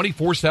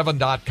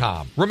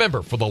horns247.com.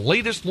 Remember, for the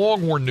latest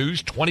Longhorn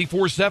news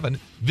 24/7,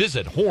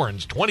 visit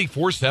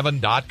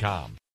horns247.com.